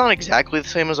mean, it's not exactly the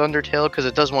same as Undertale because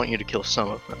it does want you to kill some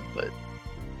of them, but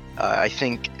I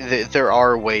think there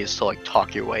are ways to like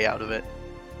talk your way out of it.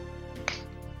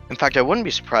 In fact, I wouldn't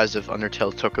be surprised if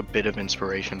Undertale took a bit of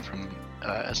inspiration from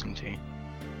SMT.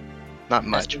 Not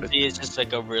much, SMT but is just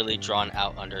like a really drawn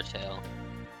out Undertale.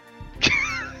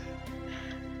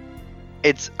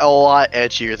 it's a lot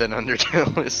edgier than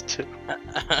Undertale is too.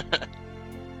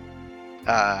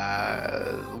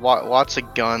 Lots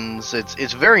of guns.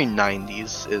 It's very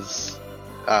 90s is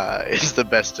the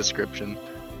best description.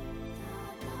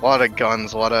 A lot of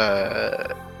guns, a lot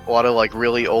of like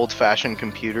really old-fashioned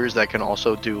computers that can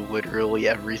also do literally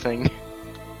everything.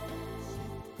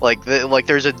 like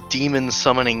there's a demon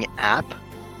summoning app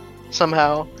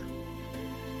somehow,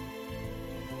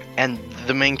 and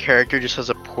the main character just has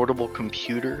a portable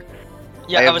computer.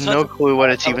 Yeah, I have no clue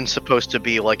what it's even supposed to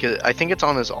be. Like, I think it's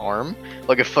on his arm,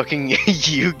 like a fucking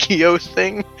Yu-Gi-Oh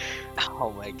thing.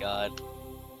 Oh my god.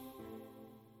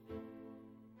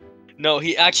 No,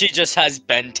 he actually just has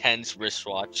Ben 10's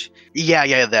wristwatch.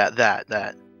 Yeah,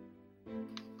 that.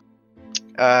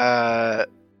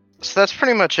 So that's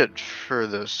pretty much it for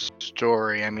the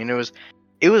story. I mean,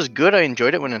 it was good. I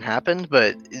enjoyed it when it happened,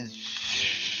 but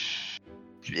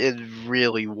it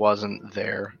really wasn't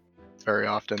there very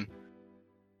often.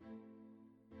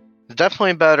 It's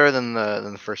definitely better than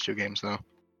the first two games, though.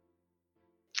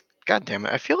 God damn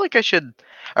it! I feel like I should.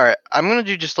 All right, I'm gonna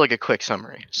do just like a quick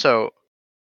summary. So,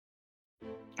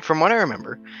 from what I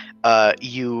remember,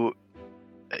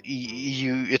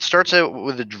 it starts out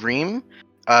with a dream,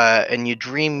 and you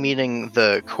dream meeting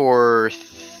the core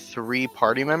 3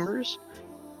 party members,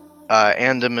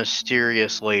 and a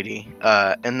mysterious lady,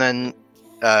 and then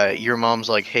your mom's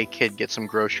like, "Hey kid, get some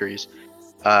groceries,"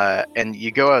 and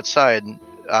you go outside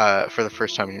for the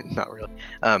first time. Not really.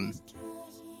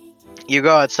 You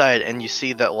go outside and you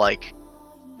see that like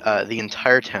the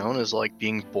entire town is like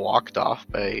being blocked off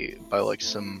by like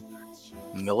some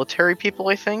military people,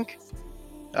 I think.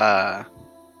 Or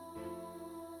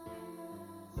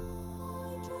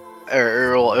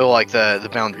like the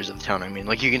boundaries of the town. I mean,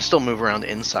 like you can still move around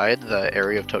inside the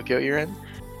area of Tokyo you're in.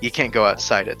 You can't go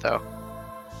outside it though.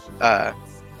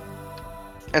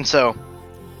 And so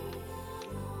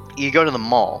you go to the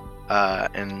mall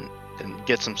and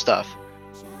get some stuff.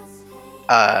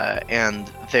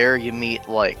 And there you meet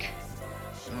like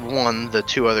the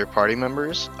 2 other party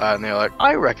members, and they're like,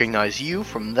 "I recognize you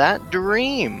from that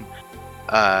dream,"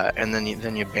 and then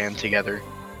you band together,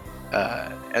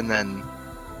 and then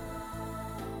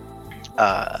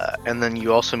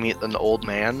you also meet an old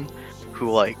man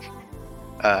who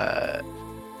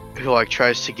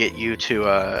tries to get you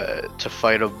to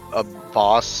fight a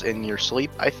boss in your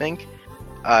sleep, I think,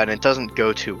 and it doesn't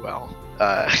go too well.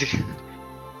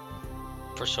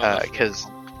 Because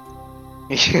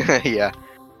yeah,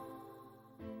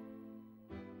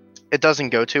 it doesn't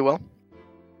go too well.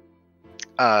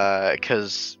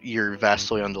 Because you're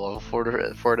vastly underleveled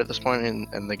for it at this point,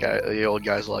 and the old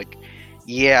guy's like,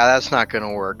 "Yeah, that's not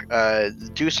gonna work.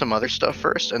 Do some other stuff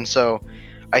first." And so,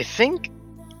 I think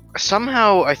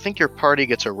your party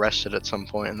gets arrested at some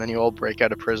point, and then you all break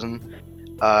out of prison,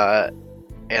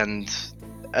 and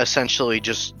essentially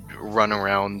just run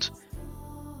around,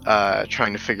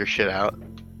 trying to figure shit out.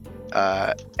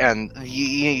 And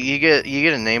you get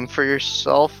a name for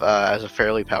yourself as a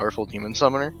fairly powerful demon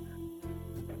summoner.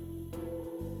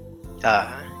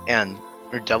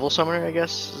 Or devil summoner, I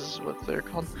guess is what they're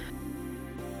called.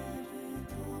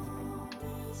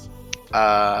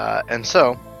 And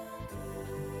so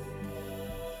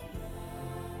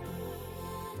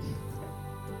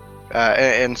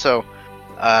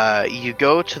you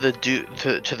go to the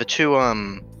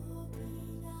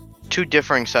two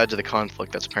differing sides of the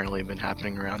conflict that's apparently been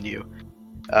happening around you.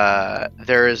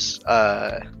 There is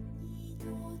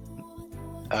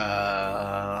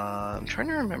I'm trying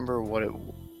to remember what it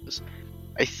was.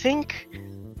 I think,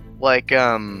 like,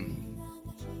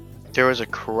 there was a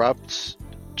corrupt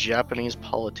Japanese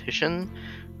politician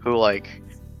who, like,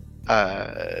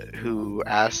 who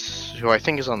I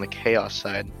think is on the Chaos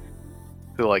side,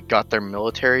 who, like, got their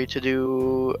military to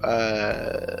do,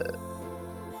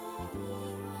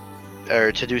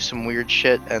 or to do some weird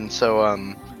shit, and so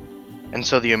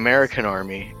the American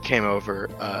army came over,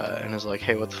 and was like,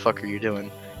 hey, what the fuck are you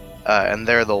doing? And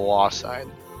they're the law side.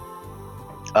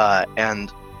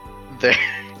 And they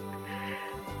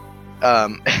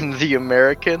and the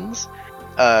Americans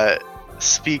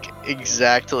speak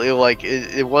exactly like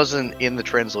it wasn't in the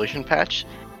translation patch.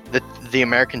 The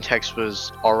American text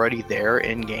was already there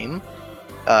in game,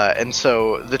 and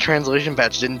so the translation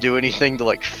patch didn't do anything to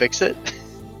like fix it.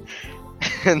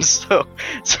 And so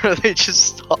they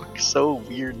just talk so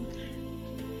weird,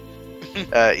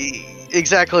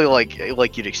 exactly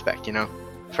like you'd expect, you know,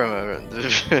 from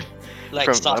Like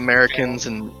from soft Americans,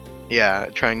 and yeah,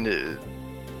 trying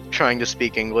to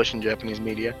speak English in Japanese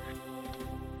media.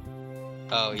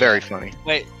 Oh, yeah. Very funny.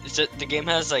 Wait, so the game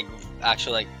has like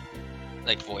actual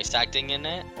like voice acting in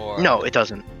it, or No, it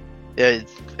doesn't.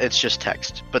 It's just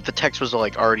text, but the text was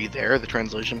like already there. The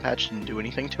translation patch didn't do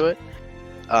anything to it.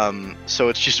 So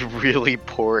it's just really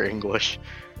poor English.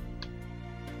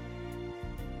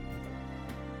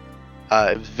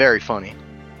 Very funny.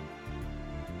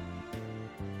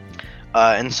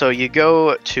 And so you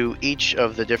go to each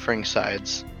of the differing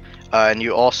sides, and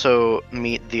you also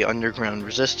meet the underground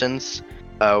resistance,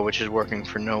 which is working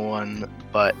for no one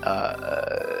but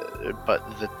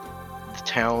the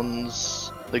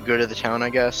town's, the good of the town, I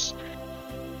guess.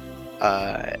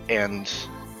 And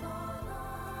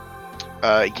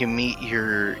you meet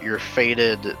your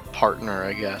fated partner,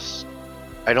 I guess.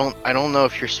 I don't know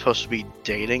if you're supposed to be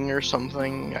dating or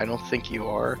something. I don't think you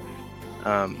are.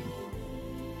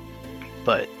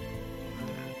 But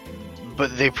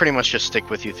they pretty much just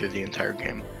stick with you through the entire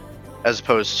game, as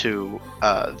opposed to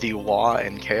the Law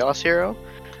and Chaos Hero,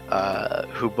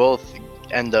 who both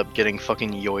end up getting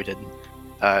fucking yoided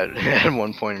at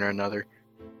one point or another.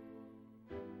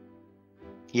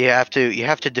 You have to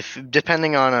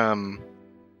depending on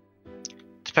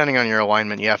your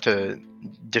alignment, you have to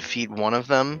defeat one of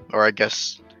them, or I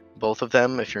guess both of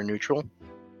them if you're neutral,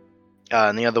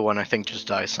 and the other one I think just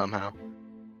dies somehow.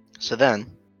 So then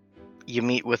you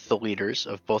meet with the leaders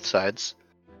of both sides,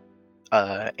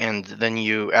 and then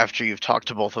after you've talked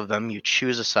to both of them, you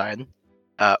choose a side,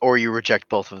 or you reject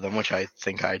both of them, which I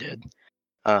think I did.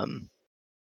 And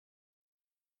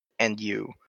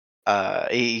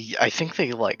I think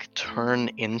they like turn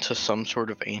into some sort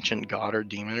of ancient god or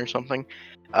demon or something.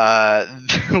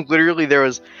 Literally, there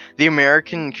was the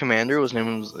American commander. His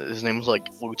name was like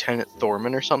Lieutenant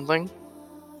Thorman or something.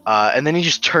 And then he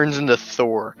just turns into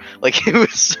Thor. Like, it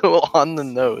was so on the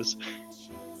nose.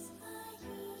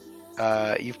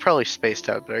 You've probably spaced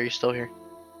out, but are you still here?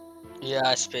 Yeah,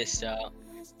 I spaced out.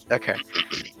 Okay.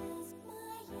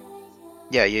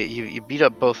 Yeah, you beat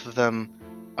up both of them,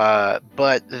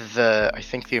 but I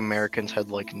think the Americans had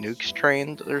like nukes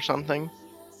trained or something.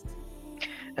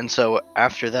 And so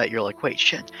after that, you're like, wait,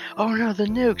 shit! Oh no, the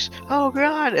nukes! Oh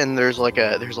god! And there's like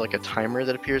a timer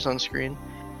that appears on screen.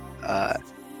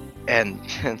 And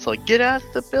it's like, get out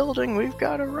of the building, we've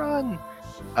got to run.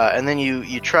 And then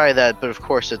you try that, but of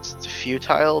course it's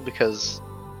futile because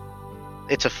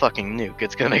it's a fucking nuke.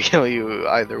 It's gonna kill you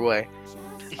either way.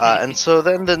 And so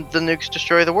then the nukes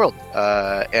destroy the world,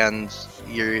 and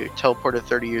you're teleported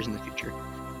 30 years in the future.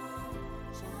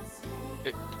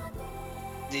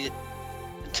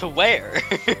 To where?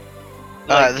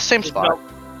 The same spot.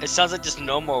 It sounds like just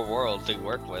no more world to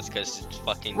work with because it's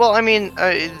fucking. Well, I mean,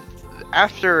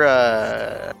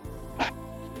 after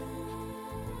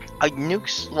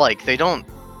nukes, like, they don't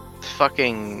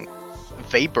fucking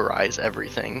vaporize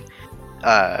everything.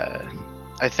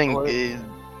 I think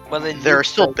there are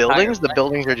still buildings. The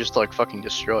buildings are just like fucking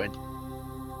destroyed.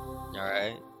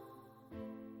 Alright.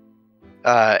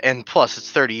 And plus,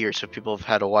 it's 30 years, so people have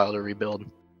had a while to rebuild.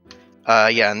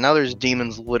 Yeah, now there's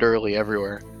demons literally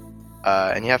everywhere.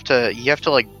 And you have to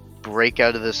like break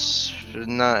out of this.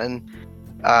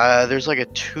 There's like a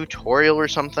tutorial or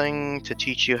something to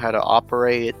teach you how to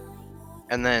operate,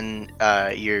 and then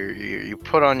you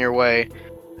put on your way.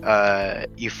 I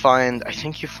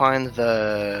think you find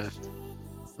the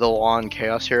Law and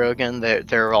Chaos Hero again.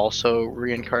 They're also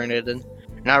reincarnated.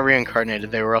 Not reincarnated.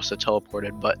 They were also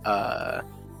teleported, but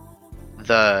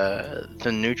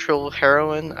the neutral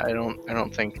heroine, I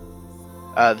don't think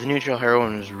the neutral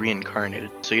heroine was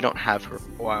reincarnated, so you don't have her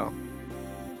for a while.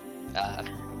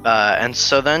 And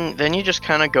so then you just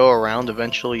kind of go around.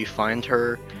 Eventually, you find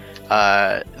her.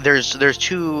 There's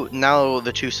two now.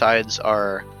 The two sides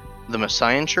are the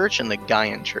Messian Church and the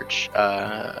Gaian Church.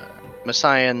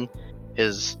 Messian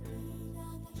is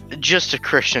just a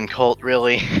Christian cult,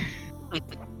 really,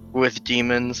 with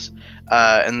demons,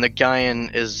 and the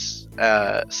Gaian is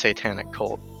a satanic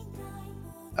cult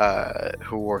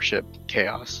who worship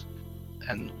chaos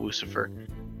and Lucifer.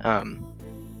 And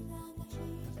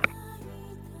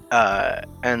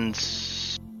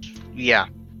yeah.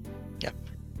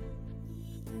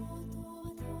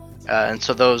 And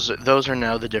so those are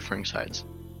now the differing sides.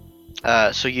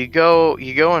 So you go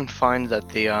and find that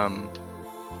the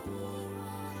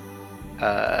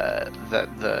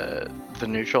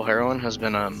neutral heroine has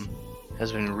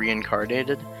been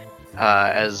reincarnated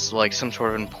as like some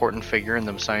sort of important figure in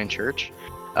the Messian Church,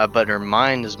 but her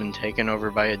mind has been taken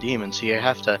over by a demon. So you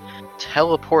have to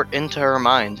teleport into her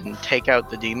mind and take out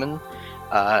the demon,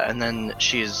 and then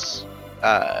she's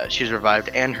revived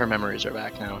and her memories are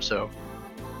back now. So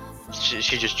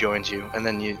she just joins you, and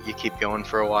then you keep going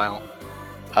for a while.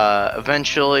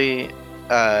 Eventually,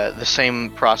 the same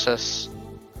process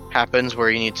happens where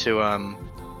you need to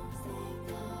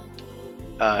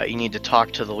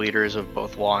talk to the leaders of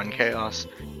both Law and Chaos,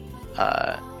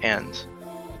 and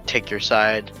take your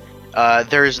side.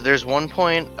 There's one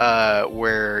point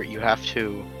where you have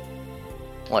to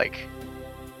like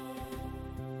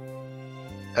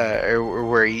or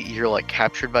where you're like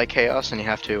captured by Chaos, and you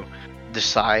have to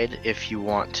decide if you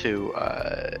want to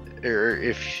or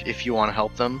if you want to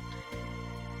help them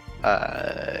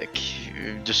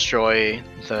destroy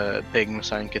the big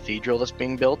Messian cathedral that's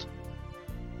being built.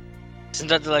 Isn't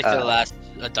that like the last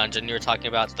dungeon you were talking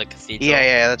about, the cathedral?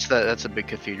 Yeah, that's a big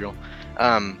cathedral.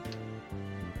 And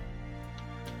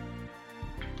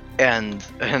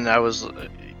I was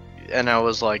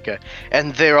like,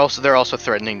 and they're also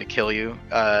threatening to kill you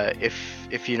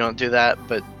if you don't do that.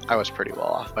 But I was pretty well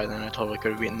off by then. I totally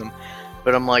could have beaten them.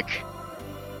 But I'm like,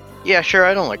 yeah, sure.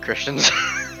 I don't like Christians.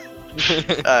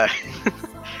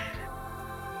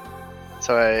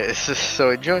 So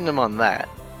I joined them on that.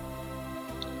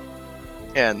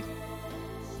 And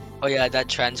oh yeah, that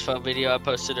transphobe video I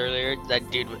posted earlier.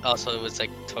 That dude also was like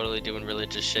totally doing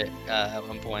religious shit at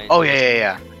one point. Oh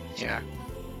yeah.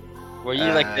 Were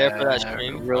you like there for that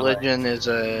stream? Religion is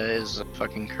a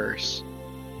fucking curse.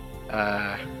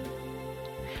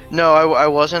 No, I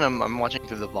wasn't. I'm watching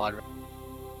through the VOD.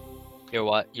 You're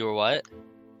what? You were what?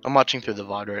 I'm watching through the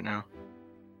VOD right now.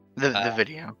 The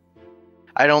video.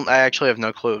 I actually have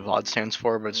no clue what VOD stands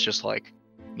for, but it's just like,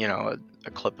 you know,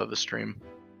 a clip of a stream.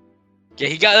 Yeah,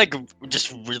 he got like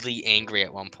just really angry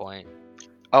at one point.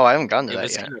 Oh, I haven't gotten to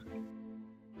that yet.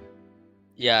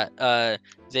 Yeah,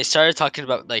 they started talking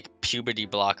about like puberty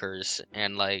blockers,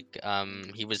 and like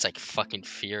he was like fucking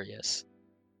furious.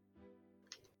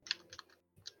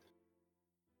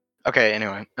 Okay,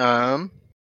 anyway.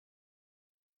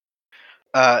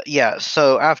 Yeah,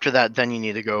 so after that, then you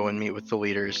need to go and meet with the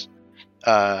leaders.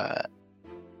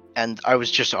 And I was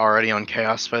just already on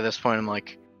Chaos by this point. I'm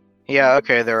like, yeah,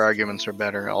 okay, their arguments are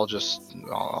better. I'll just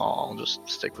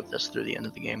stick with this through the end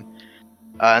of the game.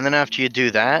 And then after you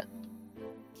do that,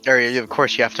 or of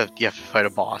course you have to fight a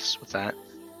boss with that.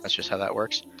 That's just how that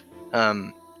works.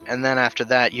 And then after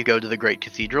that, you go to the Great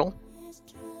Cathedral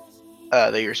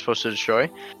that you're supposed to destroy.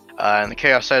 And the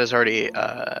Chaos side has already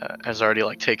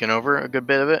like taken over a good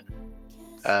bit of it,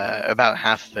 about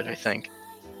half of it, I think.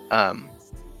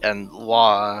 And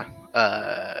Law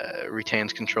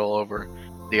retains control over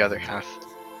the other half.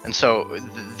 And so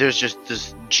there's just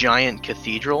this giant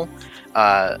cathedral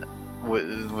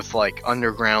with like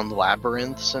underground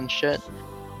labyrinths and shit.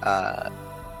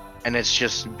 And it's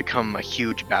just become a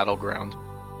huge battleground.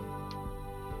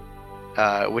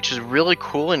 Which is really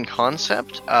cool in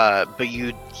concept, but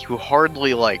you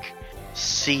hardly like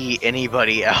see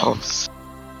anybody else.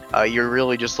 You're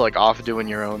really just like off doing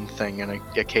your own thing, and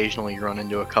occasionally you run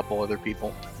into a couple other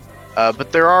people.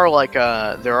 But there are like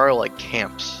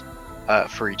camps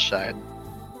for each side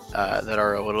that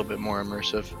are a little bit more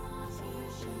immersive.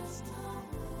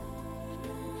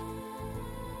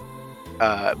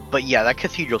 But yeah, that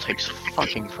cathedral takes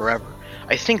fucking forever.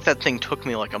 I think that thing took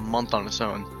me like a month on its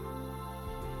own.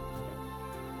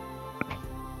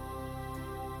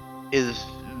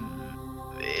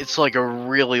 It's like a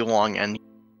really long end.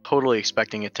 Totally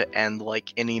expecting it to end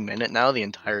like any minute now, the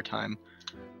entire time.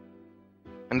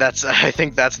 And I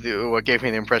think that's what gave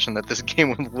me the impression that this game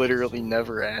would literally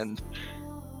never end.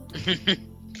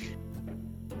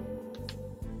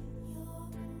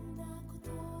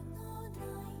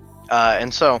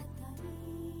 And so,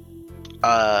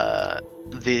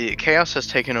 the chaos has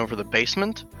taken over the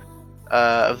basement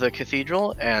of the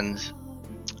cathedral, and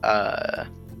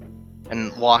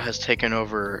Law has taken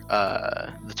over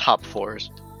the top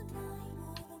floors.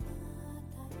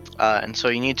 And so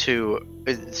you need to,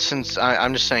 since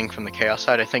I'm just saying from the chaos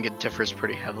side, I think it differs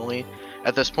pretty heavily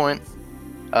at this point.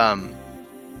 And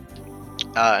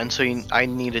so I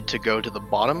needed to go to the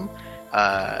bottom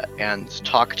and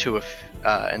talk to a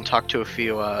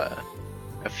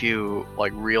few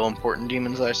like real important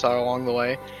demons that I saw along the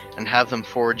way, and have them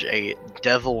forge a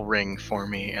devil ring for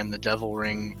me. And the devil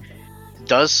ring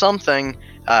does something.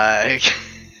 Forget.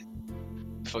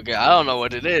 I don't know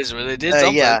what it is, but it did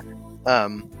something. Yeah.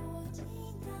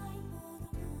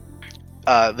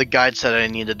 The guide said I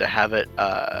needed to have it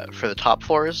for the top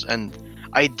floors, and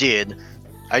I did.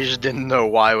 I just didn't know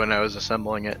why when I was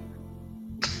assembling it.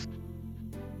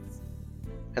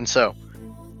 And so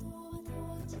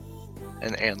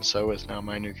is now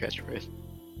my new catchphrase.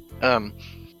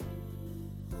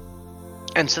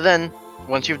 And so then,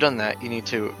 once you've done that, you need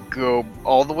to go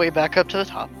all the way back up to the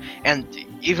top. And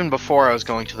even before I was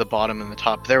going to the bottom and the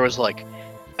top, there was like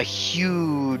a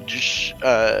huge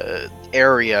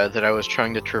area that I was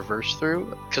trying to traverse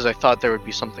through, because I thought there would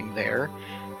be something there.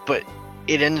 But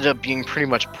it ended up being pretty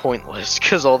much pointless,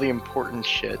 because all the important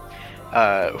shit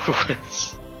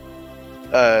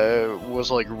was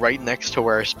like right next to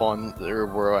where I spawned, or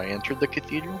where I entered the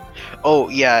cathedral. Oh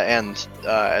yeah, and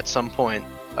at some point,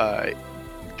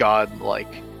 God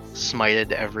like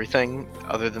smited everything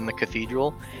other than the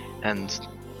cathedral, and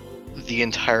the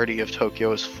entirety of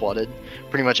Tokyo is flooded.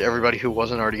 Pretty much everybody who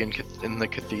wasn't already in the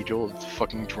cathedral is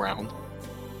fucking drowned.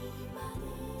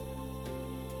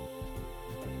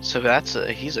 So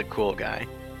he's a cool guy.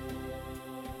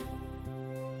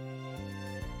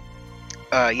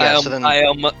 Yeah. So then I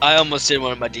almost did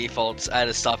one of my defaults. I had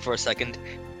to stop for a second.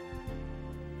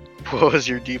 What was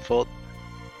your default?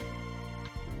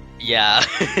 Yeah.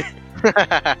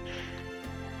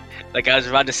 Like I was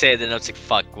about to say it, then I was like,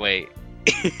 "Fuck, wait."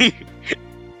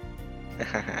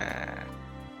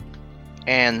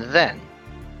 And then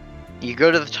you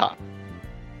go to the top,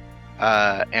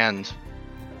 and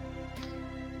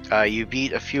you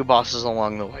beat a few bosses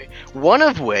along the way. One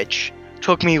of which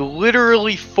took me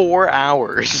literally 4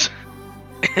 hours,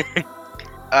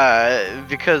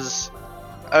 because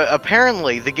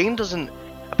apparently the game doesn't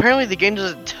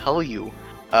tell you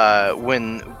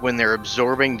when they're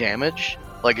absorbing damage,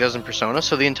 like it does in Persona.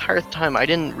 So the entire time I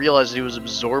didn't realize that he was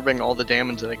absorbing all the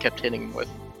damage that I kept hitting him with.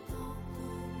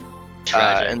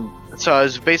 And so I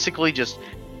was basically just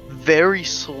very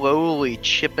slowly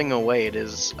chipping away at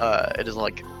his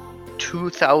like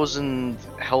 2,000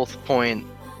 health point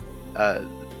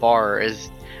bar.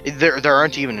 Is there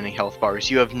aren't even any health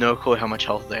bars. You have no clue how much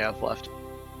health they have left.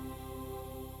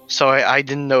 So I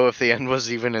didn't know if the end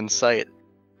was even in sight.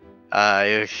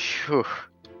 Whew.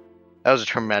 That was a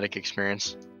traumatic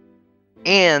experience.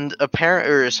 And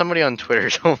somebody on Twitter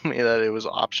told me that it was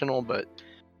optional, but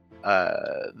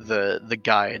the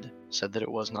guide said that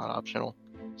it was not optional.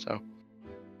 So,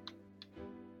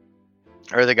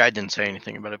 or the guide didn't say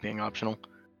anything about it being optional.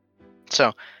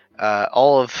 So,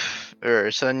 so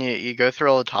then you go through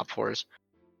all the top floors,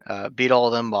 beat all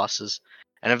of them bosses,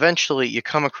 and eventually you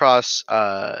come across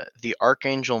the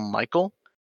Archangel Michael.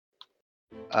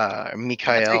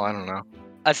 Mikhail, I don't know.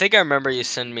 I think I remember you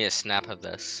sent me a snap of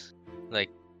this. Like,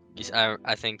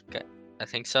 I think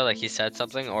so. Like he said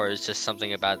something, or it's just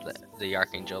something about the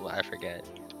Archangel, but I forget.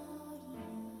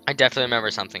 I definitely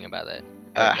remember something about it.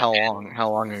 How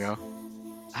long ago?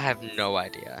 I have no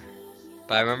idea.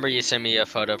 But I remember you sent me a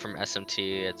photo from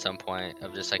SMT at some point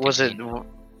of just like. Was it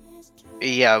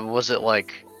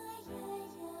like?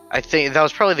 I think that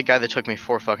was probably the guy that took me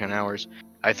 4 fucking hours.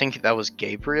 I think that was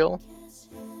Gabriel.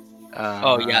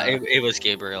 Oh yeah, it was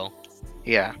Gabriel.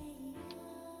 Yeah.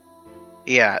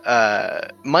 Yeah,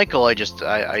 Michael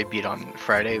I beat on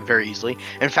Friday very easily.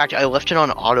 In fact, I left it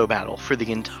on auto battle for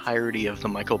the entirety of the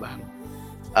Michael battle.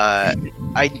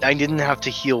 I didn't have to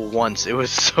heal once. It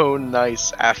was so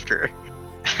nice after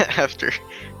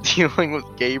dealing with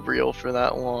Gabriel for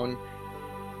that long.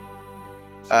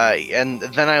 And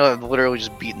then I literally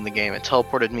just beaten the game. It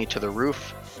teleported me to the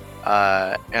roof,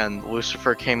 and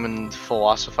Lucifer came and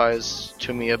philosophized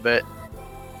to me a bit.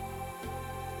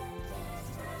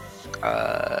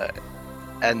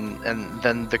 And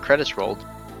then the credits rolled,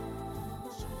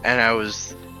 and I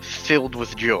was filled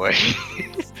with joy.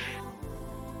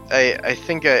 I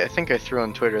think I threw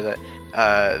on Twitter that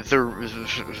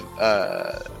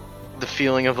the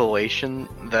feeling of elation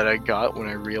that I got when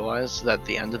I realized that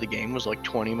the end of the game was like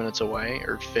 20 minutes away,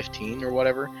 or 15 or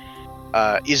whatever,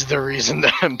 is the reason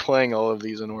that I'm playing all of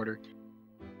these in order.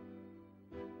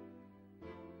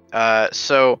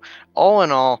 So all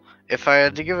in all, if I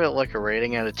had to give it like a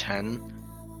rating out of 10,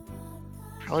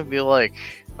 probably be like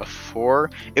a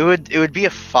 4. It would be a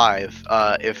 5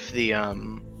 if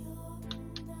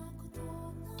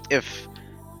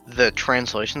the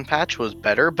translation patch was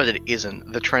better, but it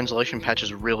isn't. The translation patch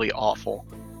is really awful.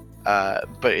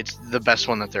 But it's the best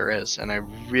one that there is, and I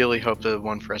really hope the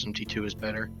one for SMT2 is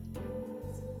better.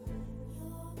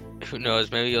 Who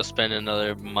knows? Maybe you'll spend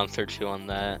another month or two on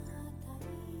that.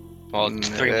 Well,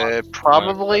 3 months.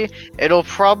 Probably. It'll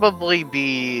probably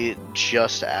be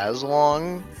just as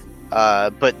long,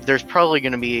 but there's probably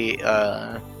going to be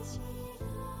a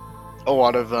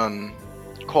lot of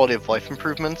quality of life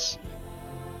improvements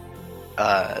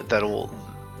that'll,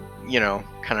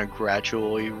 kind of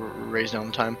gradually raise down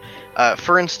the time.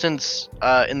 For instance,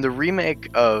 in the remake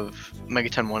of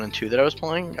Megaten 1 and 2 that I was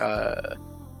playing, what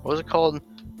was it called?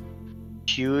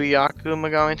 Kyoyaku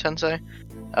Megami Tensei.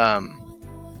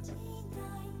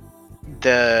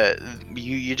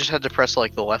 You just had to press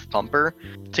like the left bumper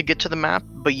to get to the map,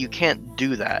 but you can't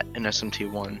do that in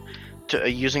SMT1.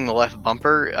 Using the left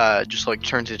bumper just like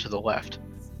turns you to the left,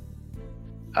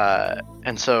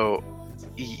 and so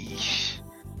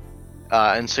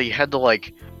you had to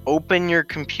like open your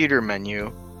computer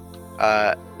menu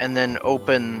and then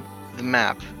open the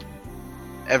map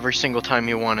every single time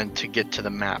you wanted to get to the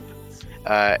map,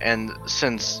 and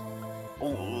since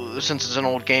it's an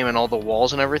old game and all the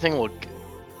walls and everything look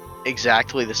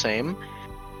exactly the same,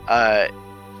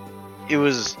 it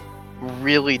was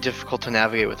really difficult to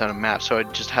navigate without a map, so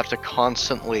I'd just have to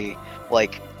constantly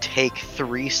like take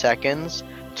 3 seconds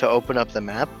to open up the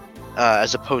map,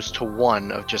 as opposed to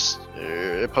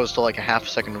like a half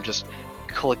second of just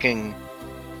clicking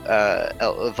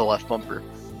the left bumper.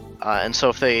 And so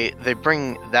if they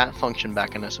bring that function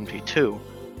back in SMT2,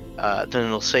 then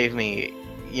it'll save me,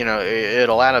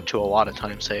 it'll add up to a lot of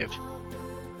time saved.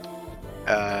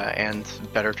 And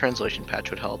better translation patch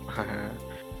would help.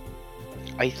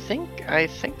 I think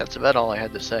that's about all I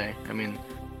had to say. I mean,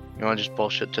 you want to just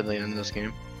bullshit to the end of this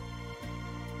game?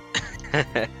 You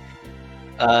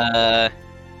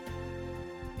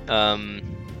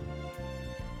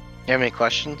have any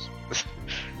questions?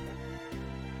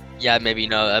 Yeah, maybe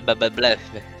no.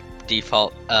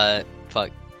 Default.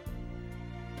 Fuck.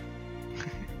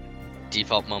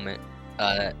 Default moment.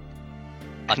 Autistic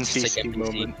NPC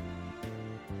moment.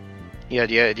 Yeah.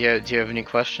 Do you have any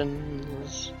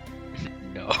questions?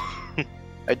 No.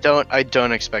 I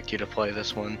don't expect you to play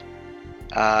this one.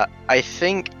 I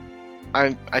think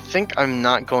I'm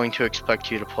not going to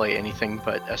expect you to play anything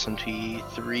but SMT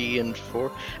 3 and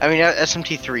 4. I mean,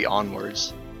 SMT 3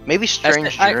 onwards. Maybe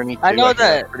Strange Journey 2. I know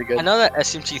that. Pretty good. I know that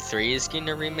SMT 3 is getting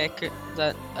a remake.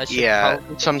 That I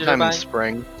should sometime in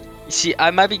spring. You see,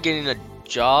 I might be getting a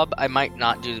job. I might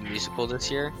not do the musical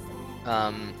this year.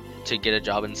 To get a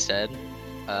job instead.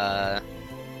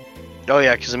 Oh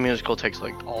yeah, because the musical takes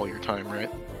like all your time,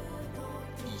 right?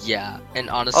 Yeah,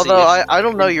 and honestly, although I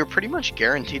don't know, you're pretty much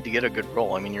guaranteed to get a good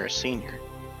role. I mean, you're a senior.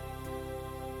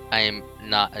 I am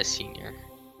not a senior.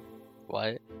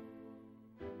 What?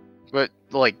 But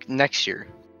like next year.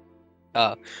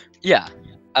 Yeah,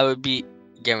 I would be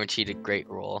guaranteed a great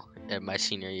role in my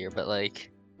senior year. But like,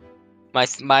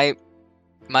 my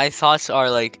thoughts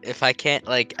are like, if I can't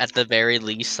like at the very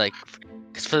least like,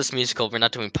 because for this musical we're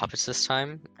not doing puppets this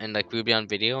time, and like we'll be on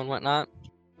video and whatnot,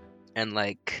 and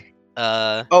like.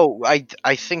 I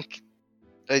think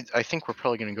we're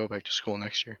probably gonna go back to school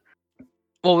next year.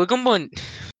 Well, we're going.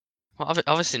 Well,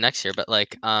 obviously next year, but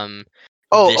like like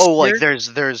there's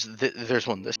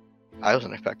one this. I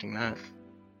wasn't expecting that.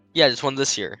 Yeah, there's one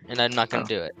this year, and I'm not gonna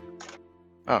do it.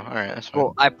 Oh, all right, that's fine.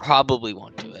 Well, I probably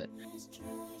won't do it.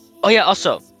 Oh yeah,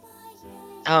 also,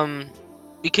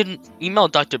 we can email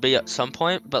Dr. B at some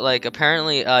point, but like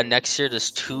apparently next year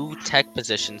there's 2 tech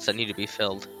positions that need to be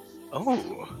filled.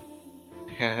 Oh.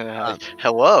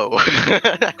 Hello.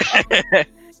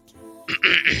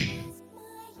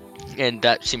 And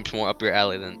that seems more up your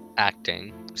alley than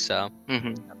acting, so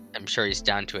mm-hmm. I'm sure he's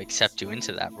down to accept you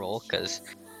into that role, because,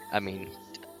 I mean,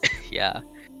 yeah.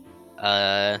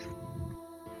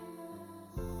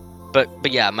 But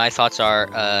yeah, my thoughts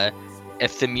are,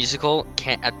 if the musical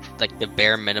can't, at like the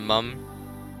bare minimum,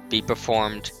 be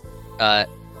performed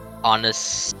on a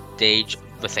stage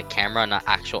with a camera, not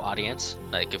actual audience,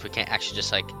 like if we can't actually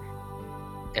just like,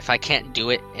 if I can't do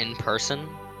it in person.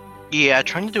 Yeah,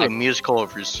 trying to do a musical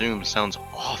over Zoom sounds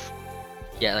awful.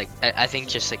 Yeah, like I think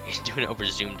just like doing it over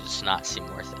Zoom does not seem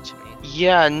worth it to me.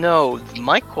 Yeah, no, the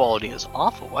mic quality is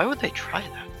awful. Why would they try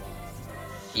that?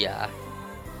 Yeah.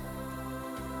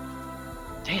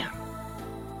 Damn.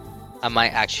 I might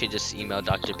actually just email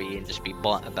Dr. B and just be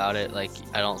blunt about it. Like,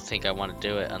 I don't think I want to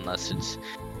do it unless it's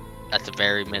at the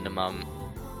very minimum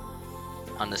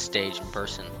on the stage in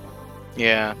person.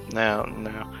 Yeah, no.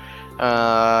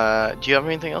 Do you have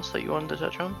anything else that you wanted to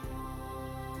touch on?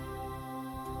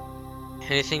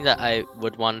 Anything that I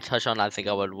would want to touch on, I think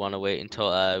I would want to wait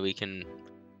until we can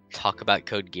talk about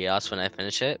Code Geass when I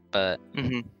finish it. But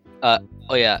Mm-hmm.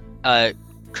 oh yeah,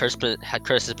 Chris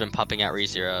has been pumping out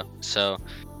ReZero, so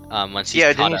once he's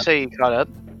Yeah, caught didn't you up, say you caught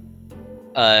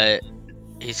up?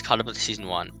 he's caught up with season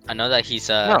 1. I know that he's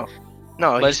No, he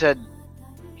was- said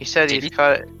Did he's he?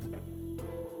 caught.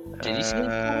 Did he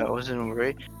say? Was it number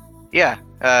 8? Yeah.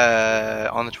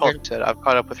 On the 12th, he said I've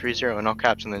caught up with ReZero in all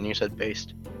caps, and then you said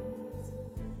based.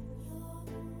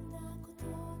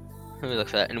 Let me look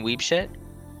for that. In Weeb shit?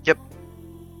 Yep.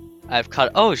 I've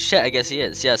caught. Oh shit! I guess he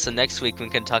is. Yeah. So next week we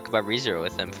can talk about ReZero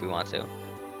with him if we want to.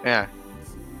 Yeah,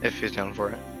 if he's down for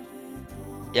it.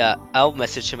 Yeah, I'll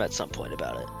message him at some point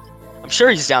about it. I'm sure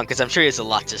he's down because I'm sure he has a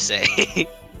lot to say.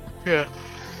 Yeah.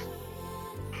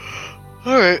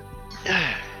 All right.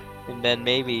 And then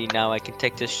maybe now I can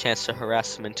take this chance to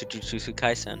harass him into Jujutsu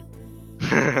Kaisen.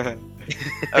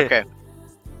 Okay.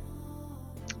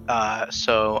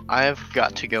 So I've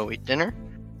got to go eat dinner.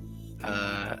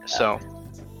 So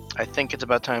I think it's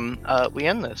about time we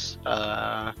end this.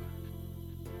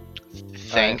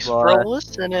 Thanks well, for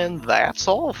listening. That's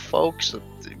all, folks.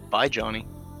 Bye, Johnny.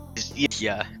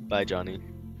 Yeah. Bye, Johnny.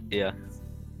 Yeah.